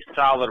really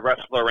solid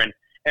wrestler,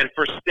 and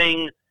for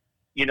Sting,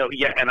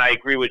 and I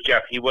agree with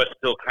Jeff. He was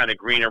still kind of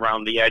green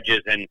around the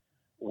edges, and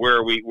where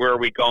are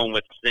we going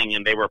with Sting?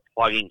 And they were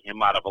plugging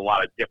him out of a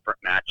lot of different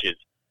matches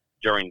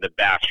during the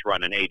Bash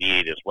run in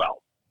 '88 as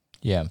well.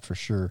 Yeah, for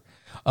sure.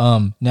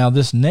 Now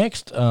this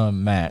next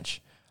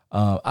match,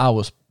 I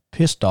was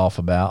pissed off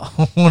about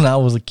when I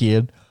was a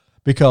kid,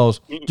 because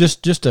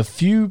just a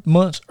few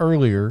months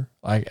earlier,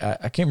 I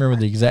can't remember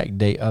the exact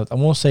date. I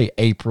want to say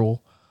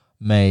April,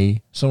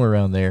 May, somewhere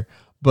around there.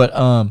 But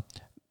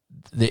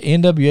the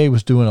NWA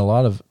was doing a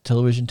lot of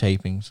television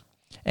tapings,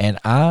 and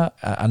I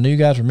know you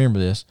guys remember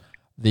this.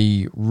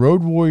 The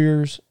Road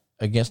Warriors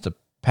against the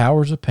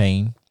Powers of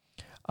Pain,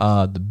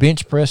 the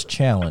Bench Press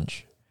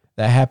Challenge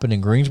that happened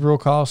in Greensboro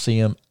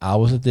Coliseum. I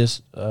was at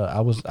this. I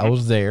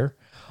was there,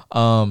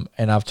 and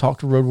I've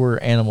talked to Road Warrior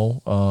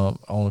Animal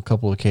on a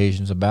couple of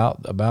occasions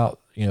about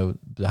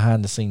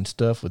behind the scenes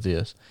stuff with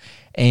this,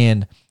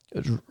 and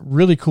it's a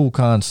really cool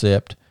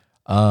concept.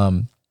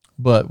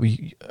 But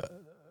we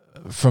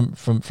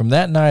from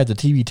that night at the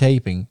TV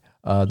taping,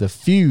 the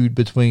feud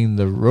between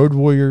the Road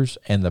Warriors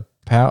and the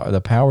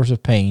Powers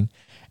of Pain,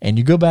 and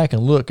you go back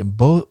and look, and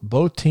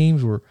both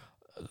teams were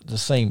the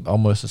same,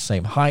 almost the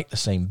same height, the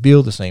same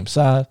build, the same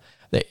size.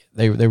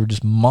 They were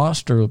just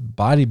monster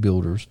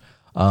bodybuilders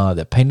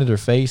that painted their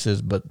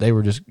faces, but they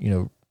were just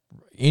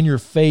in your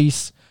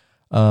face,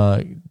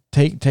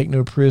 take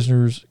no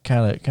prisoners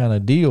kind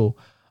of deal.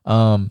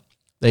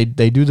 They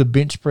do the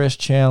bench press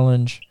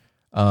challenge.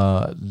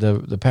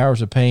 The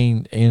Powers of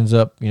Pain ends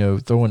up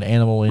throwing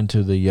Animal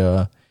into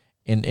the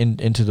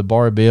into the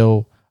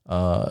barbell,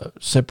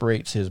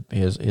 separates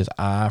his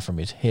eye from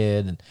his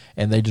head,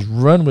 and they just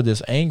run with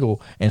this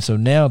angle. And so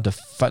now to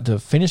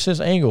finish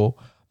this angle,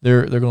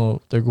 they're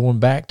going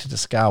back to the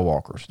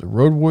Skywalkers, the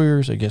Road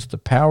Warriors against the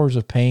Powers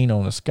of Pain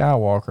on a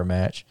Skywalker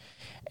match.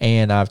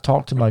 And I've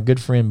talked to my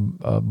good friend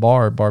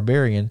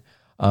Barbarian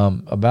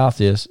about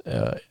this.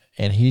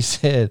 And he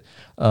said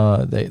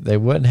they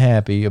wasn't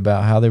happy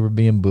about how they were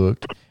being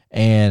booked,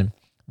 and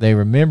they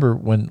remember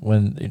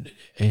when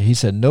he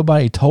said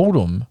nobody told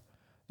them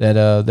that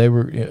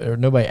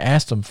nobody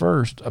asked them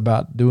first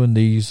about doing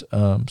these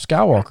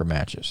Skywalker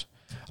matches.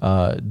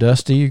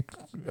 Dusty,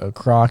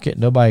 Crockett,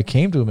 nobody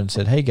came to him and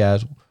said, "Hey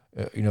guys,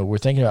 we're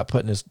thinking about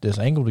putting this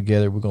angle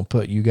together. We're going to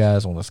put you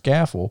guys on the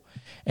scaffold."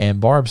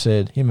 And Barb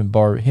said, him and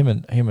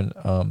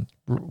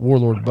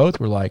Warlord both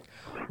were like,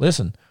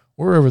 "Listen,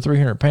 we're over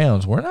 300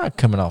 pounds. We're not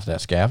coming off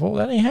that scaffold.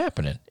 That ain't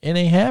happening. It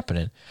ain't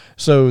happening."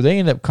 So they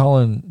end up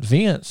calling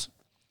Vince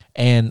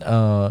and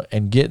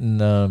getting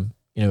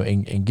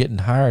and getting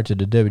hired to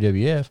the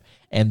WWF.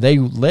 And they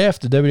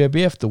left the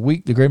WWF the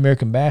week the Great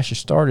American Bash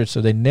started.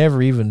 So they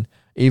never even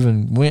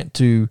went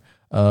to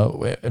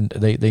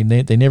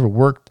they never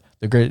worked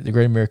the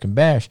Great American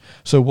Bash.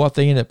 So what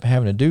they ended up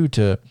having to do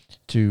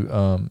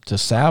to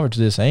salvage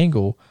this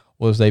angle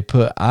was they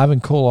put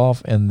Ivan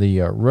Koloff and the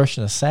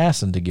Russian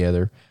Assassin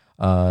together.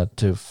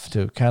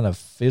 To kind of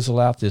fizzle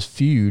out this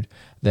feud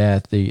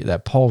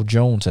that Paul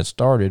Jones had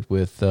started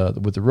with the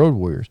Road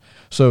Warriors.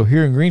 So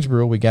here in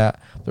Greensboro, we got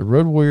the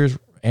Road Warriors,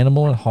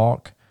 Animal and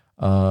Hawk,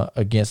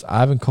 against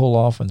Ivan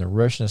Koloff and the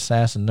Russian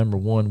Assassin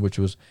 #1, which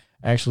was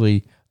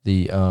actually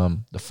the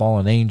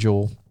Fallen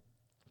Angel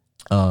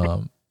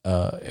from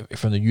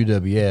the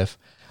UWF,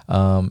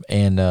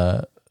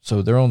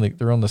 so they're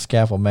on the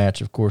scaffold match.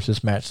 Of course,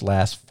 this match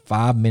lasts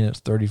 5 minutes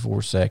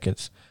 34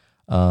 seconds.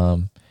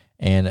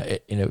 And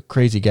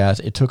crazy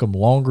guys, it took them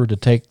longer to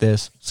take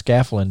this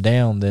scaffolding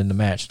down than the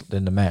match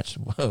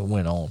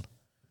went on.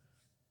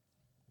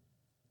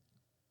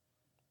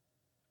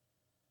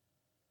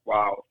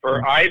 Wow,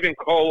 for Ivan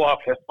Koloff,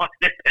 it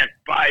went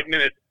 5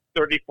 minutes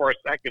 34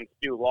 seconds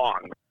too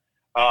long.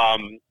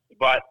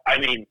 But I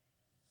mean,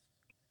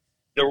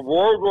 the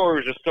Road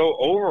Warriors are so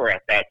over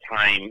at that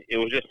time. It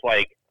was just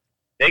like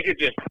they could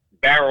just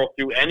barrel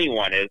through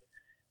anyone.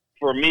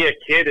 For me, a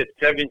kid at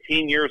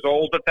 17 years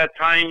old at that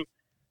time,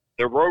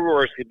 the Road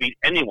Warriors could beat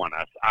anyone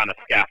on a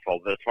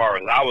scaffold as far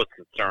as I was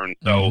concerned.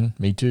 So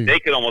me too. They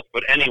could almost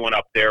put anyone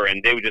up there,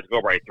 and they would just go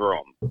right through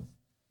them.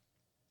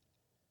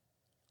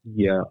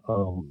 Yeah,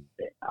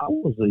 I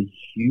was a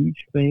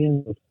huge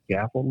fan of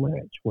Scaffold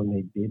Match when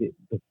they did it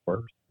the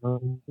first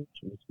time,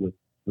 which was with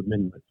the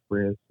Midnight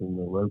Express and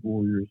the Road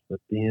Warriors, but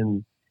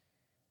then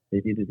they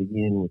did it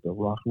again with the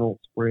Rock and Roll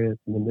Express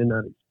and the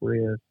Midnight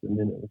Express, and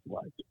then it was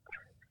like,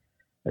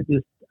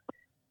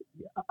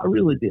 I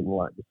really didn't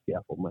like the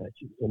scaffold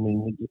matches. I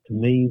mean, to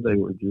me, they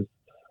were just,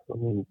 I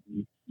mean,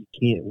 you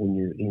can't when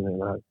you're in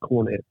it.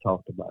 Cornette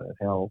talked about it,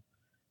 how,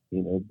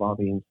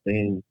 Bobby and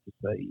Stan used to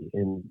say,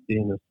 and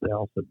Dennis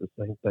Sal said the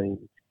same thing.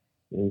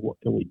 What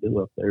can we do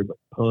up there but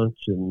punch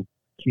and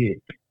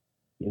kick?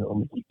 I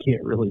mean, you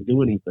can't really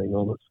do anything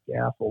on a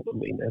scaffold. I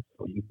mean, that's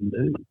what you can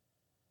do.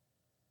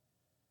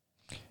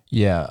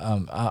 Yeah,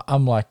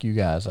 I'm like you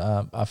guys.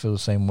 I feel the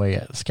same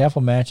way.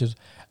 Scaffold matches,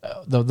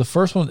 the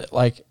first one,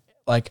 like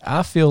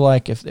I feel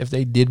like if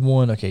they did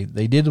one, okay,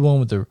 they did the one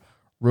with the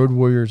Road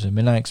Warriors and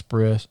Midnight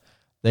Express.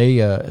 They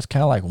it's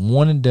kind of like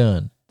one and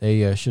done.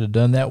 They should have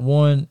done that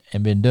one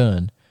and been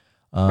done.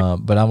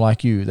 But I'm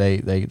like you.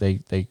 They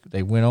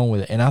went on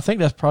with it, and I think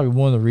that's probably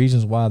one of the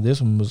reasons why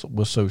this one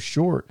was so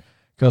short.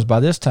 Because by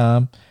this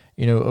time,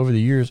 over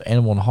the years,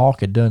 Animal and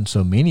Hawk had done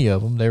so many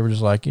of them. They were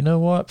just like, you know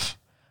what,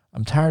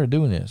 I'm tired of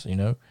doing this.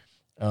 And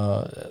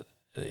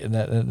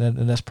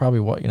that's probably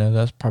what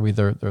that's probably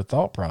their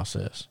thought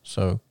process.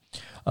 So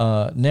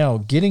now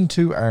getting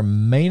to our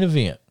main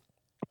event,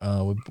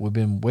 we've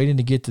been waiting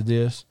to get to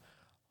this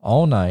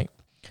all night.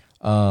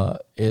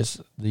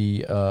 It's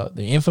the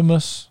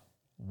infamous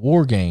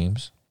War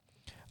Games.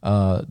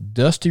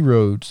 Dusty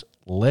Rhodes,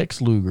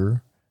 Lex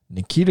Luger,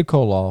 Nikita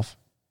Koloff,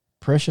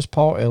 Precious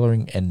Paul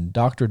Ellering, and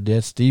Dr.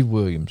 Death Steve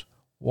Williams.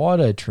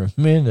 What a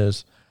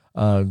tremendous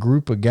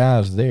group of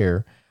guys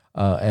there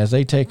as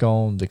they take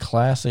on the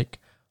classic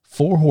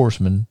Four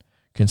Horsemen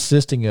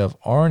consisting of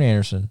Arn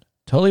Anderson,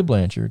 Tully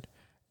Blanchard,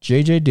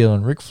 J.J.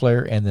 Dillon, Ric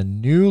Flair, and the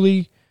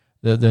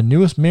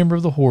newest member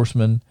of the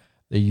Horsemen,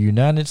 the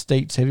United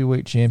States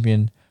Heavyweight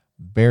Champion,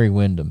 Barry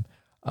Windham.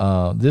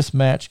 This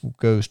match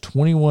goes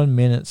 21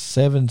 minutes,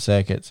 7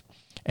 seconds,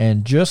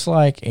 and just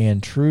like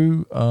in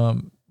true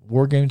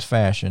War Games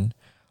fashion,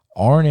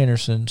 Arn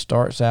Anderson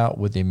starts out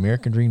with the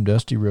American Dream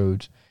Dusty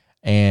Rhodes,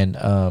 and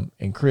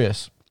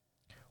Chris,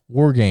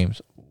 War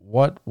Games,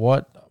 what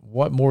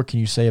more can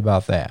you say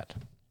about that?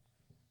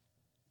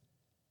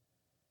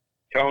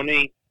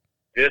 Tony,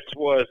 this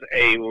was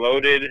a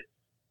loaded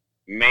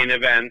main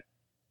event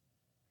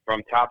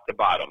from top to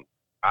bottom.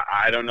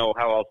 I don't know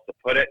how else to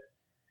put it.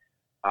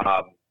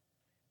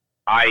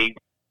 I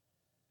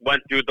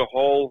went through the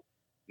whole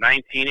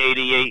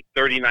 1988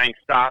 39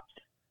 stops.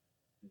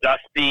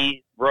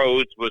 Dusty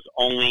Rhodes was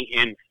only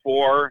in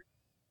 4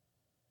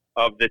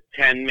 of the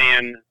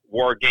 10-man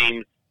War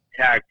Games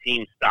tag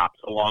team stops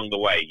along the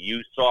way.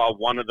 You saw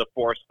one of the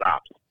 4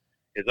 stops.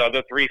 His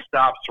other 3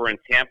 stops were in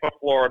Tampa,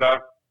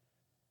 Florida,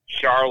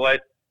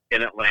 Charlotte,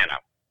 and Atlanta.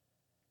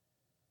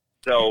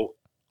 So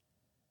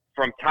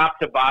from top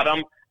to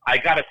bottom, I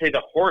got to say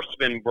the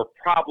Horsemen were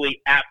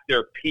probably at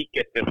their peak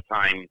at this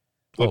time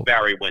with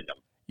Barry Windham.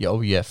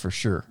 Oh, yeah, for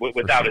sure.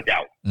 Without a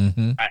doubt.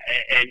 Mm-hmm.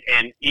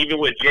 And even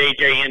with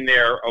JJ in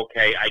there,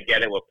 okay, I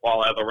get it. With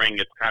Paul Ellering,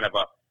 it's kind of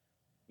a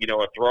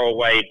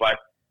throwaway. But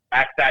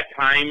at that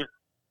time,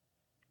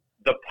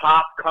 the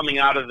pop coming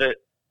out of the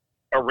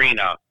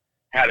arena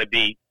had to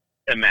be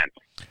immense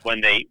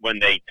when the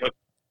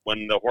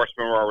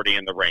Horsemen were already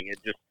in the ring.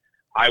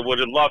 I would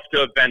have loved to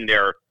have been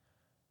there,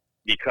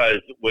 because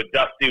when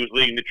Dusty was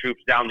leading the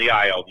troops down the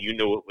aisle, you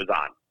knew it was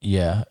on.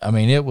 Yeah, I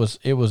mean, it was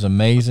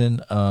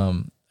amazing.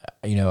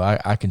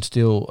 I can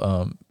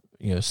still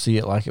see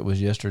it like it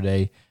was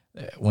yesterday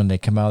when they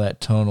come out of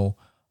that tunnel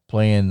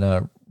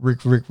playing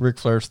Ric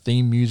Flair's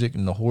theme music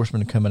and the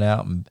Horsemen coming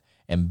out,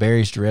 and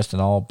Barry's dressed in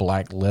all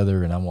black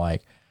leather, and I'm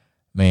like,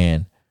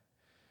 man,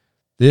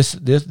 this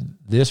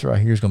right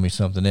here is going to be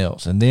something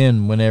else. And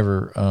then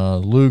whenever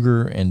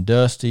Luger and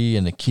Dusty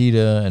and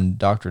Nikita and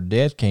Dr.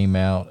 Death came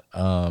out,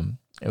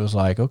 it was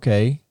like,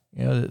 okay,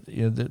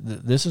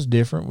 this is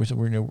different.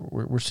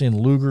 We're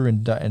seeing Luger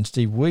and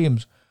Steve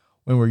Williams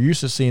when we're used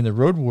to seeing the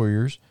Road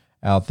Warriors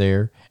out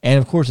there. And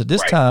of course, at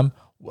this time,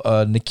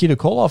 Nikita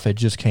Koloff had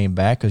just came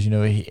back because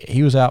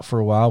he was out for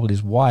a while with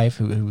his wife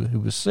who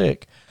was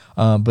sick.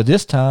 But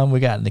this time we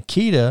got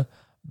Nikita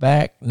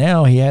back.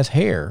 Now he has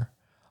hair,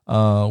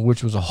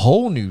 which was a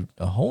whole new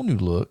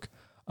look.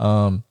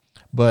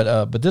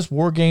 But this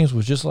War Games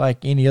was just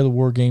like any other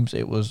War Games.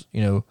 It was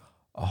a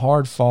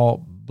hard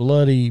fought,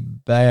 bloody,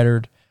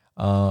 battered,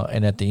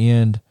 and at the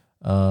end,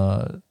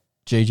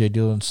 J.J.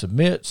 Dillon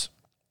submits.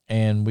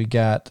 And we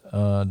got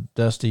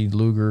Dusty,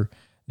 Luger,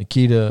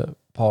 Nikita,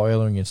 Paul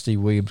Ellering, and Steve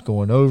Williams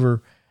going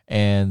over.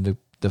 And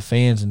the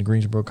fans in the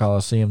Greensboro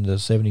Coliseum, the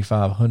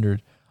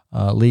 7,500,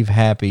 leave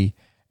happy.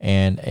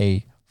 And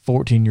a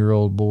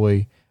 14-year-old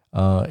boy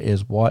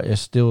is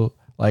still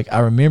like, I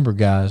remember,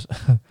 guys.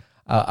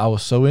 I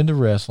was so into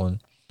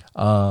wrestling.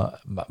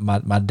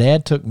 My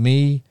dad took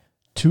me,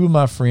 two of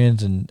my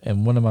friends,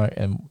 and one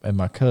of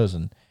my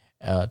cousin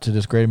to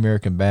this Great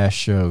American Bash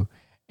show.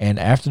 And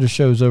after the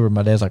show's over,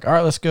 my dad's like, "All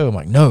right, let's go." I'm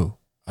like, "No,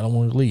 I don't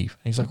want to leave."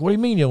 And he's like, "What do you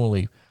mean you don't want to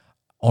leave?"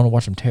 "I want to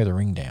watch them tear the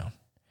ring down."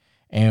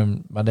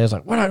 And my dad's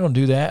like, "We're not going to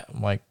do that."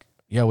 I'm like,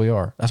 "Yeah, we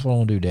are. That's what I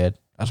want to do, Dad.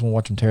 I just want to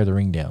watch them tear the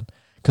ring down."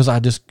 Because I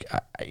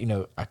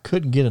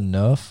couldn't get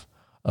enough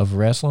of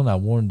wrestling. I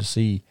want to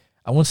see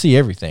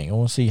everything. I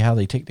want to see how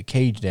they take the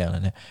cage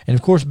down. And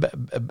of course,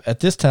 at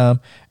this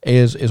time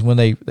is when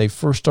they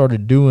first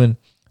started doing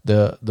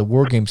the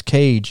War Games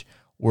cage,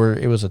 where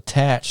it was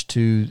attached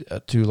to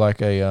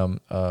like a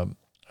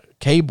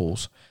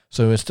cables.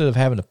 So instead of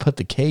having to put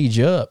the cage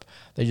up,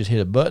 they just hit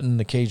a button,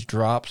 the cage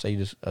drops, they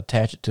just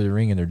attach it to the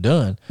ring, and they're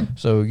done.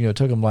 So it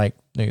took them like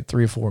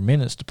 3 or 4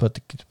 minutes to put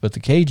the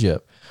cage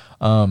up.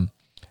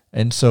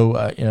 And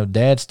so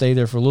Dad stayed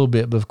there for a little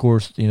bit, but of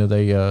course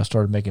they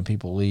started making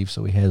people leave,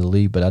 so we had to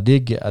leave. But I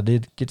did get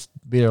to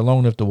be there long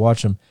enough to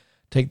watch them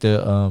take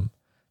the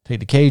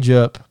cage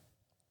up,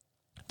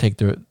 take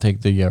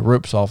the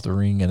ropes off the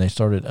ring, and they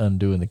started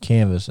undoing the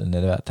canvas. And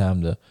at that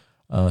time, the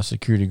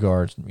security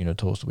guards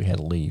told us that we had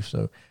to leave.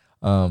 So,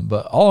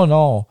 but all in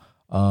all,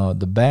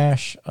 the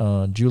Bash,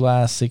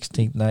 July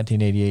 16th,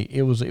 1988,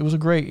 it was a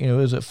great, it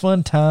was a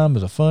fun time. It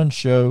was a fun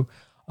show.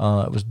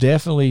 It was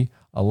definitely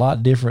a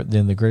lot different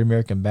than the Great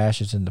American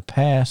Bashes in the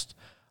past.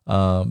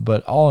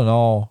 But all in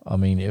all, I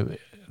mean, it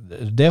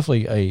was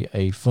definitely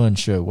a fun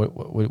show.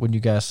 What do you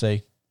guys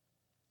say?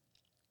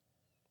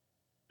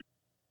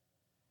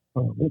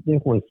 It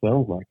definitely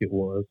sounds like it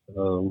was.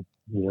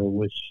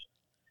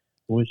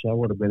 Wish I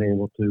would have been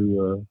able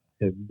to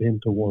have been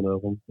to one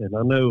of them. And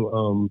I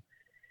know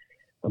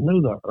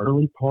the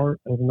early part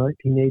of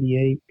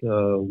 1988.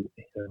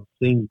 I've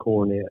seen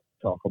Cornette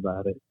talk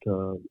about it.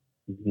 The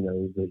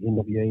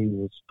NWA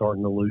was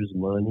starting to lose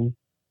money,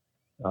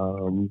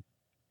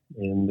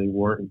 and they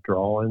weren't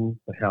drawing.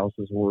 The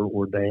houses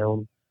were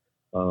down,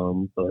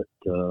 but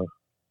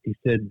he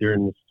said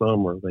during the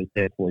summer they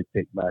definitely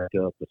picked back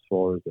up as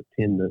far as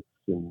attendance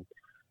and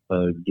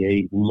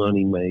gate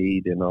money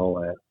made and all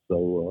that.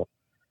 So,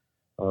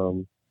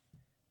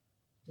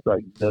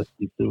 like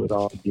Dusty threw it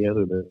all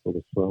together there for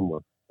the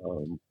summer.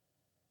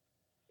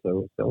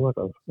 So it sounded like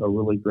a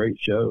really great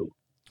show.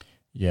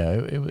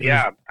 Yeah,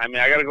 yeah. I mean,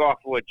 I got to go off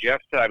of what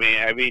Jeff said.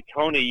 I mean,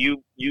 Tony,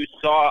 you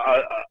saw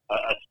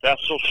a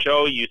special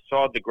show. You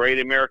saw the Great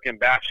American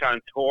Bash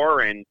on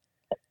tour, and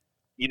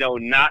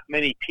not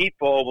many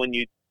people, when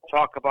you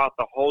talk about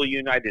the whole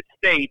United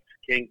States,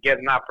 can get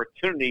an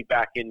opportunity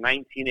back in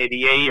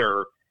 1988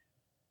 or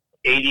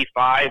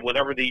 85,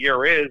 whatever the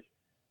year is,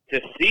 to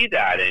see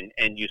that.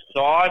 And you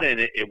saw it, and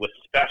it was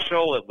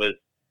special. It was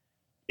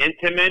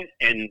intimate,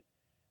 and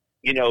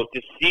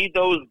to see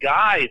those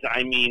guys,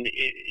 I mean,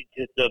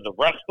 the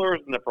wrestlers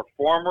and the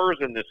performers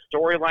and the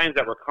storylines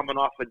that were coming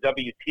off of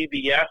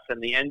WTBS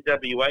and the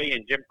NWA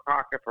and Jim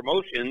Crockett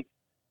Promotions,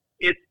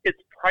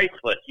 it's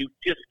priceless. You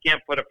just can't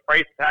put a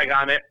price tag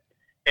on it,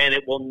 and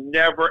it will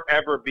never,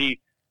 ever be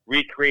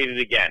recreated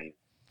again,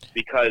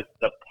 because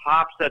the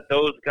pops that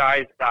those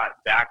guys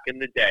got back in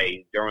the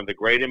day during the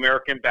Great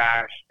American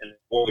Bash and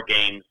War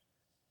Games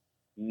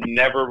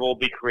never will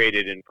be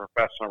created in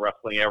professional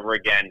wrestling ever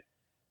again.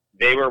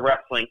 They were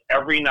wrestling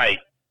every night,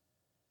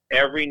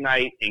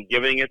 and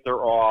giving it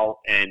their all.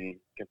 And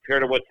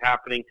compared to what's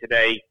happening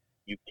today,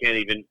 you can't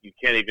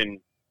even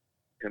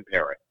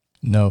compare it.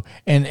 No,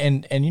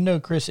 and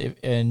Chris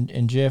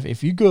and Jeff,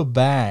 if you go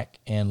back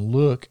and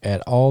look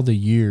at all the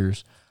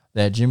years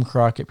that Jim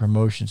Crockett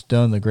Promotions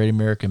done the Great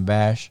American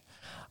Bash,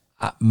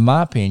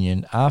 my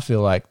opinion, I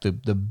feel like the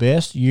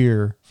best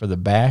year for the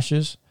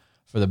Bashes,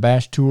 for the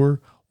Bash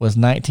Tour, was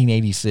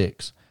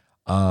 1986.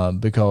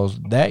 Because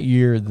that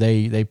year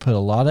they put a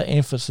lot of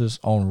emphasis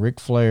on Ric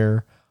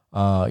Flair.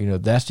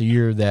 That's the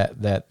year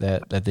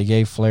that they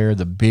gave Flair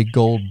the big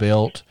gold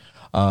belt.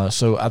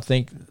 So I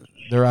think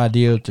their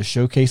idea to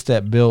showcase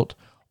that belt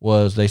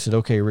was, they said,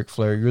 okay, Ric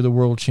Flair, you're the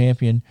world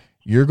champion.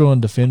 You're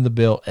going to defend the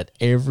belt at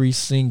every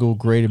single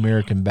Great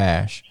American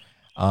Bash.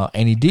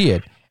 And he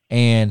did.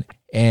 And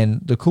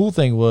the cool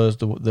thing was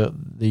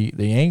the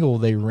angle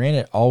they ran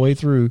it all the way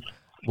through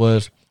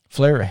was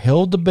Flair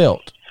held the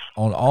belt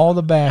on all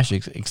the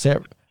bashes,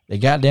 except they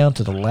got down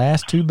to the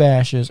last 2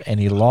 bashes, and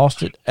he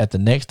lost it at the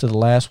next to the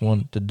last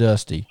one to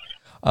Dusty.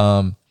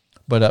 But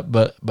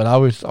I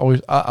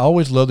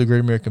always loved the Great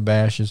American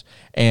Bashes,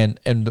 and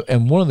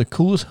one of the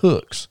coolest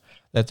hooks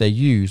that they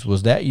used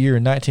was that year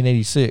in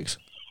 1986.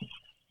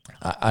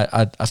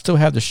 I still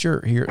have the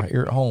shirt here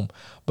at home,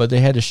 but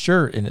they had a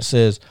shirt, and it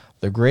says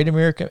the Great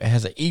American. It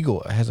has an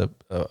eagle. It has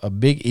a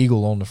big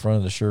eagle on the front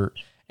of the shirt.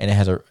 And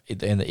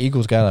the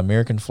Eagles got an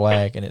American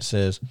flag, and it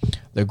says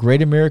the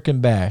Great American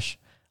Bash,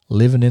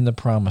 living in the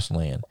promised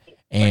land.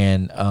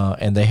 And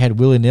they had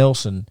Willie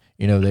Nelson,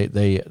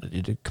 they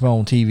come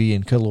on TV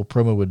and cut a little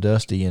promo with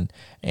Dusty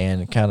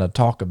and kind of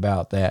talk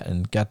about that,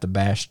 and got the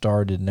Bash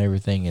started and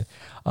everything. And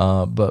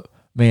but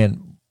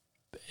man,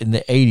 in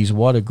the 80s,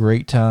 what a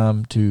great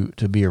time to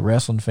be a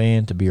wrestling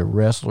fan, to be a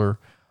wrestler,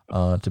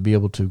 to be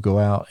able to go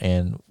out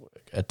and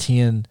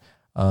attend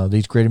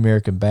these Great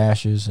American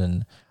Bashes,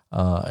 and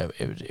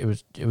it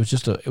was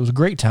just a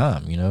great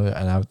time,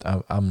 and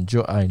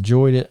I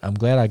enjoyed it. I'm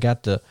glad I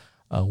got to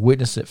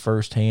witness it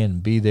firsthand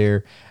and be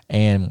there.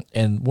 And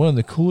one of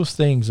the coolest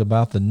things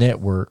about the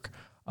network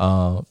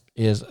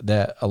is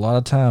that a lot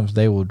of times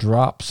they will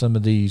drop some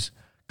of these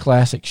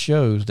classic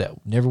shows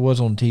that never was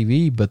on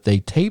TV, but they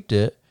taped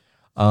it.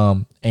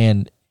 And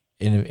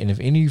if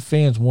any of you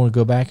fans want to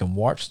go back and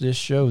watch this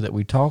show that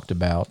we talked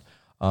about,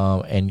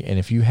 and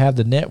if you have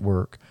the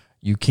network,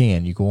 you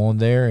can. You go on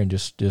there and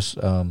just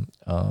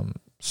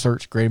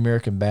search Great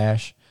American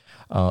Bash.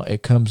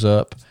 It comes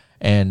up,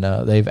 and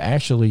they've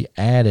actually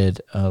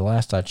added,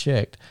 last I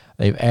checked,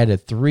 they've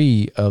added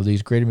 3 of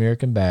these Great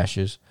American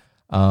Bashes.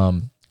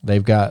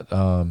 They've got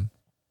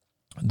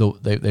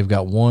they've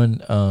got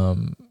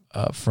one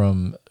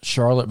from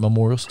Charlotte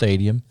Memorial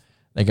Stadium.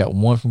 They got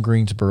one from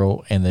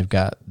Greensboro, and they've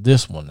got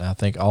this one. I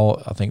think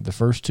the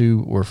first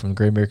 2 were from the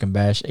Great American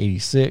Bash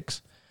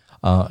 '86,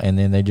 and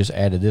then they just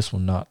added this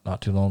one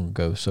not too long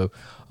ago. So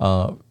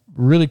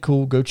really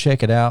cool. Go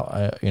check it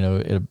out.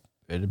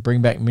 It'll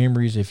bring back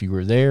memories if you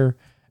were there,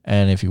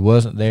 and if you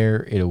wasn't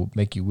there, it'll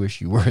make you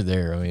wish you were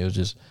there. I mean, it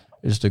was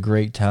just a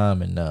great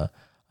time, and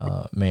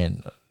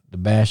man, the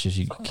Bashes,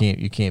 you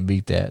can't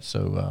beat that.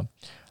 So.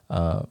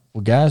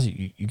 Well, guys,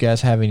 you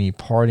guys have any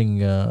parting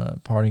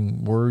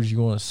words you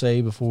want to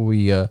say before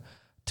we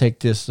take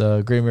this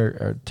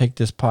take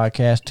this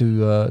podcast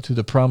to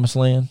the promised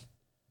land?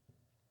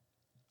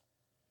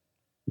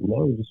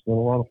 No, it's been a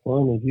lot of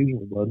fun as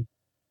usual, bud.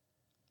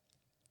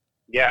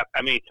 Yeah,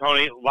 I mean,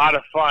 Tony, a lot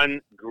of fun.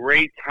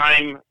 Great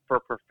time for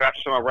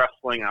professional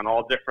wrestling on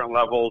all different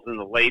levels in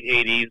the late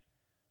 80s,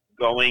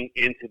 going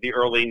into the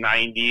early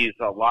 90s.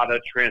 A lot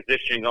of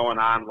transition going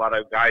on, a lot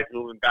of guys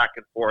moving back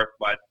and forth,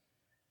 but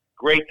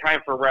great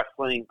time for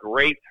wrestling,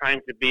 great time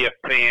to be a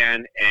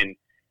fan, and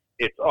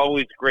it's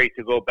always great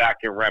to go back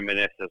and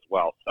reminisce as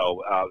well.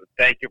 So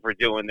thank you for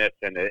doing this,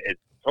 and it's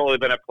totally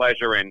been a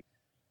pleasure, and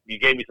you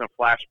gave me some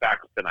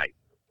flashbacks tonight.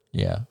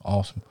 Yeah,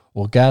 awesome.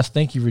 Well, guys,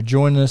 thank you for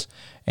joining us,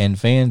 and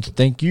fans,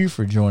 thank you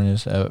for joining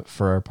us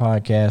for our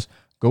podcast.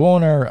 Go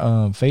on our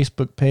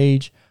Facebook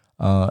page.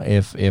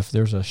 If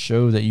there's a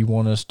show that you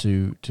want us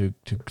to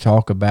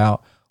talk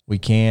about, we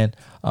can.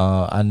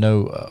 I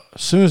know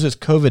as soon as this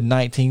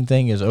COVID-19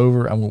 thing is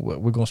over,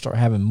 we're going to start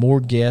having more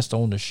guests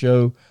on the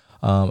show.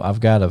 I've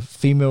got a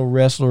female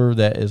wrestler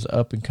that is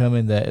up and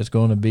coming that is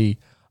going to be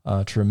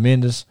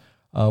tremendous.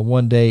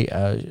 One day,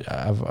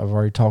 I've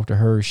already talked to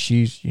her.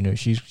 She's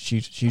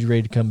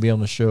ready to come be on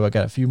the show. I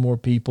got a few more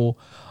people.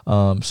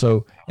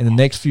 So in the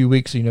next few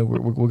weeks, we're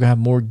going to have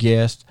more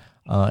guests.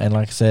 And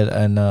like I said,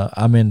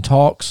 I'm in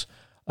talks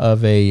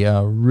of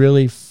a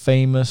really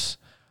famous.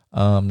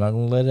 I'm not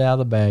going to let it out of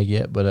the bag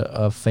yet, but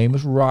a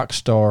famous rock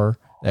star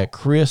that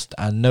Chris,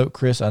 I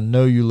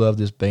know you love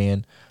this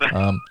band.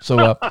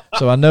 So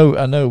I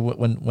know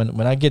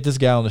when I get this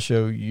guy on the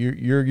show,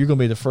 you're going to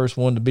be the first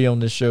one to be on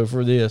this show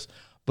for this.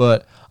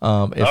 But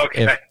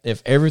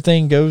if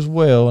everything goes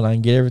well and I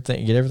can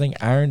get everything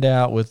ironed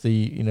out with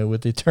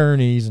with the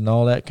attorneys and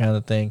all that kind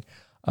of thing,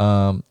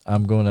 we're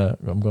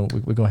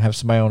gonna have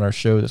somebody on our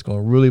show that's going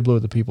to really blow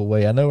the people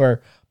away. I know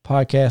our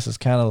podcast is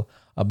kind of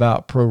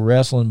about pro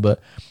wrestling,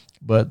 but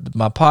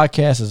my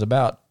podcast is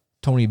about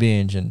Tony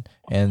Benge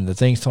and the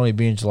things Tony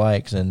Benge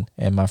likes and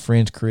my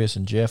friends Chris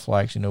and Jeff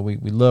likes. We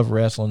love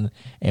wrestling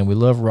and we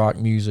love rock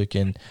music,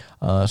 and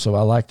so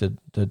I like to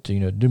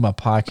do my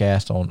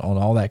podcast on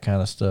all that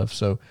kind of stuff.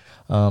 So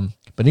but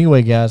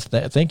anyway, guys,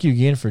 thank you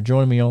again for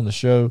joining me on the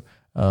show,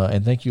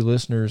 and thank you,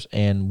 listeners,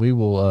 and we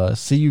will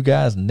see you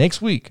guys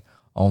next week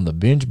on the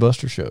Binge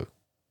Buster Show.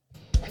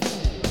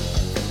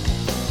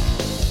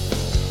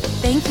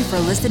 Thank you for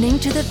listening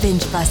to the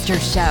Binge Buster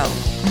Show.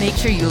 Make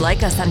sure you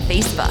like us on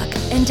Facebook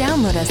and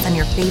download us on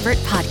your favorite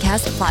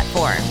podcast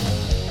platform.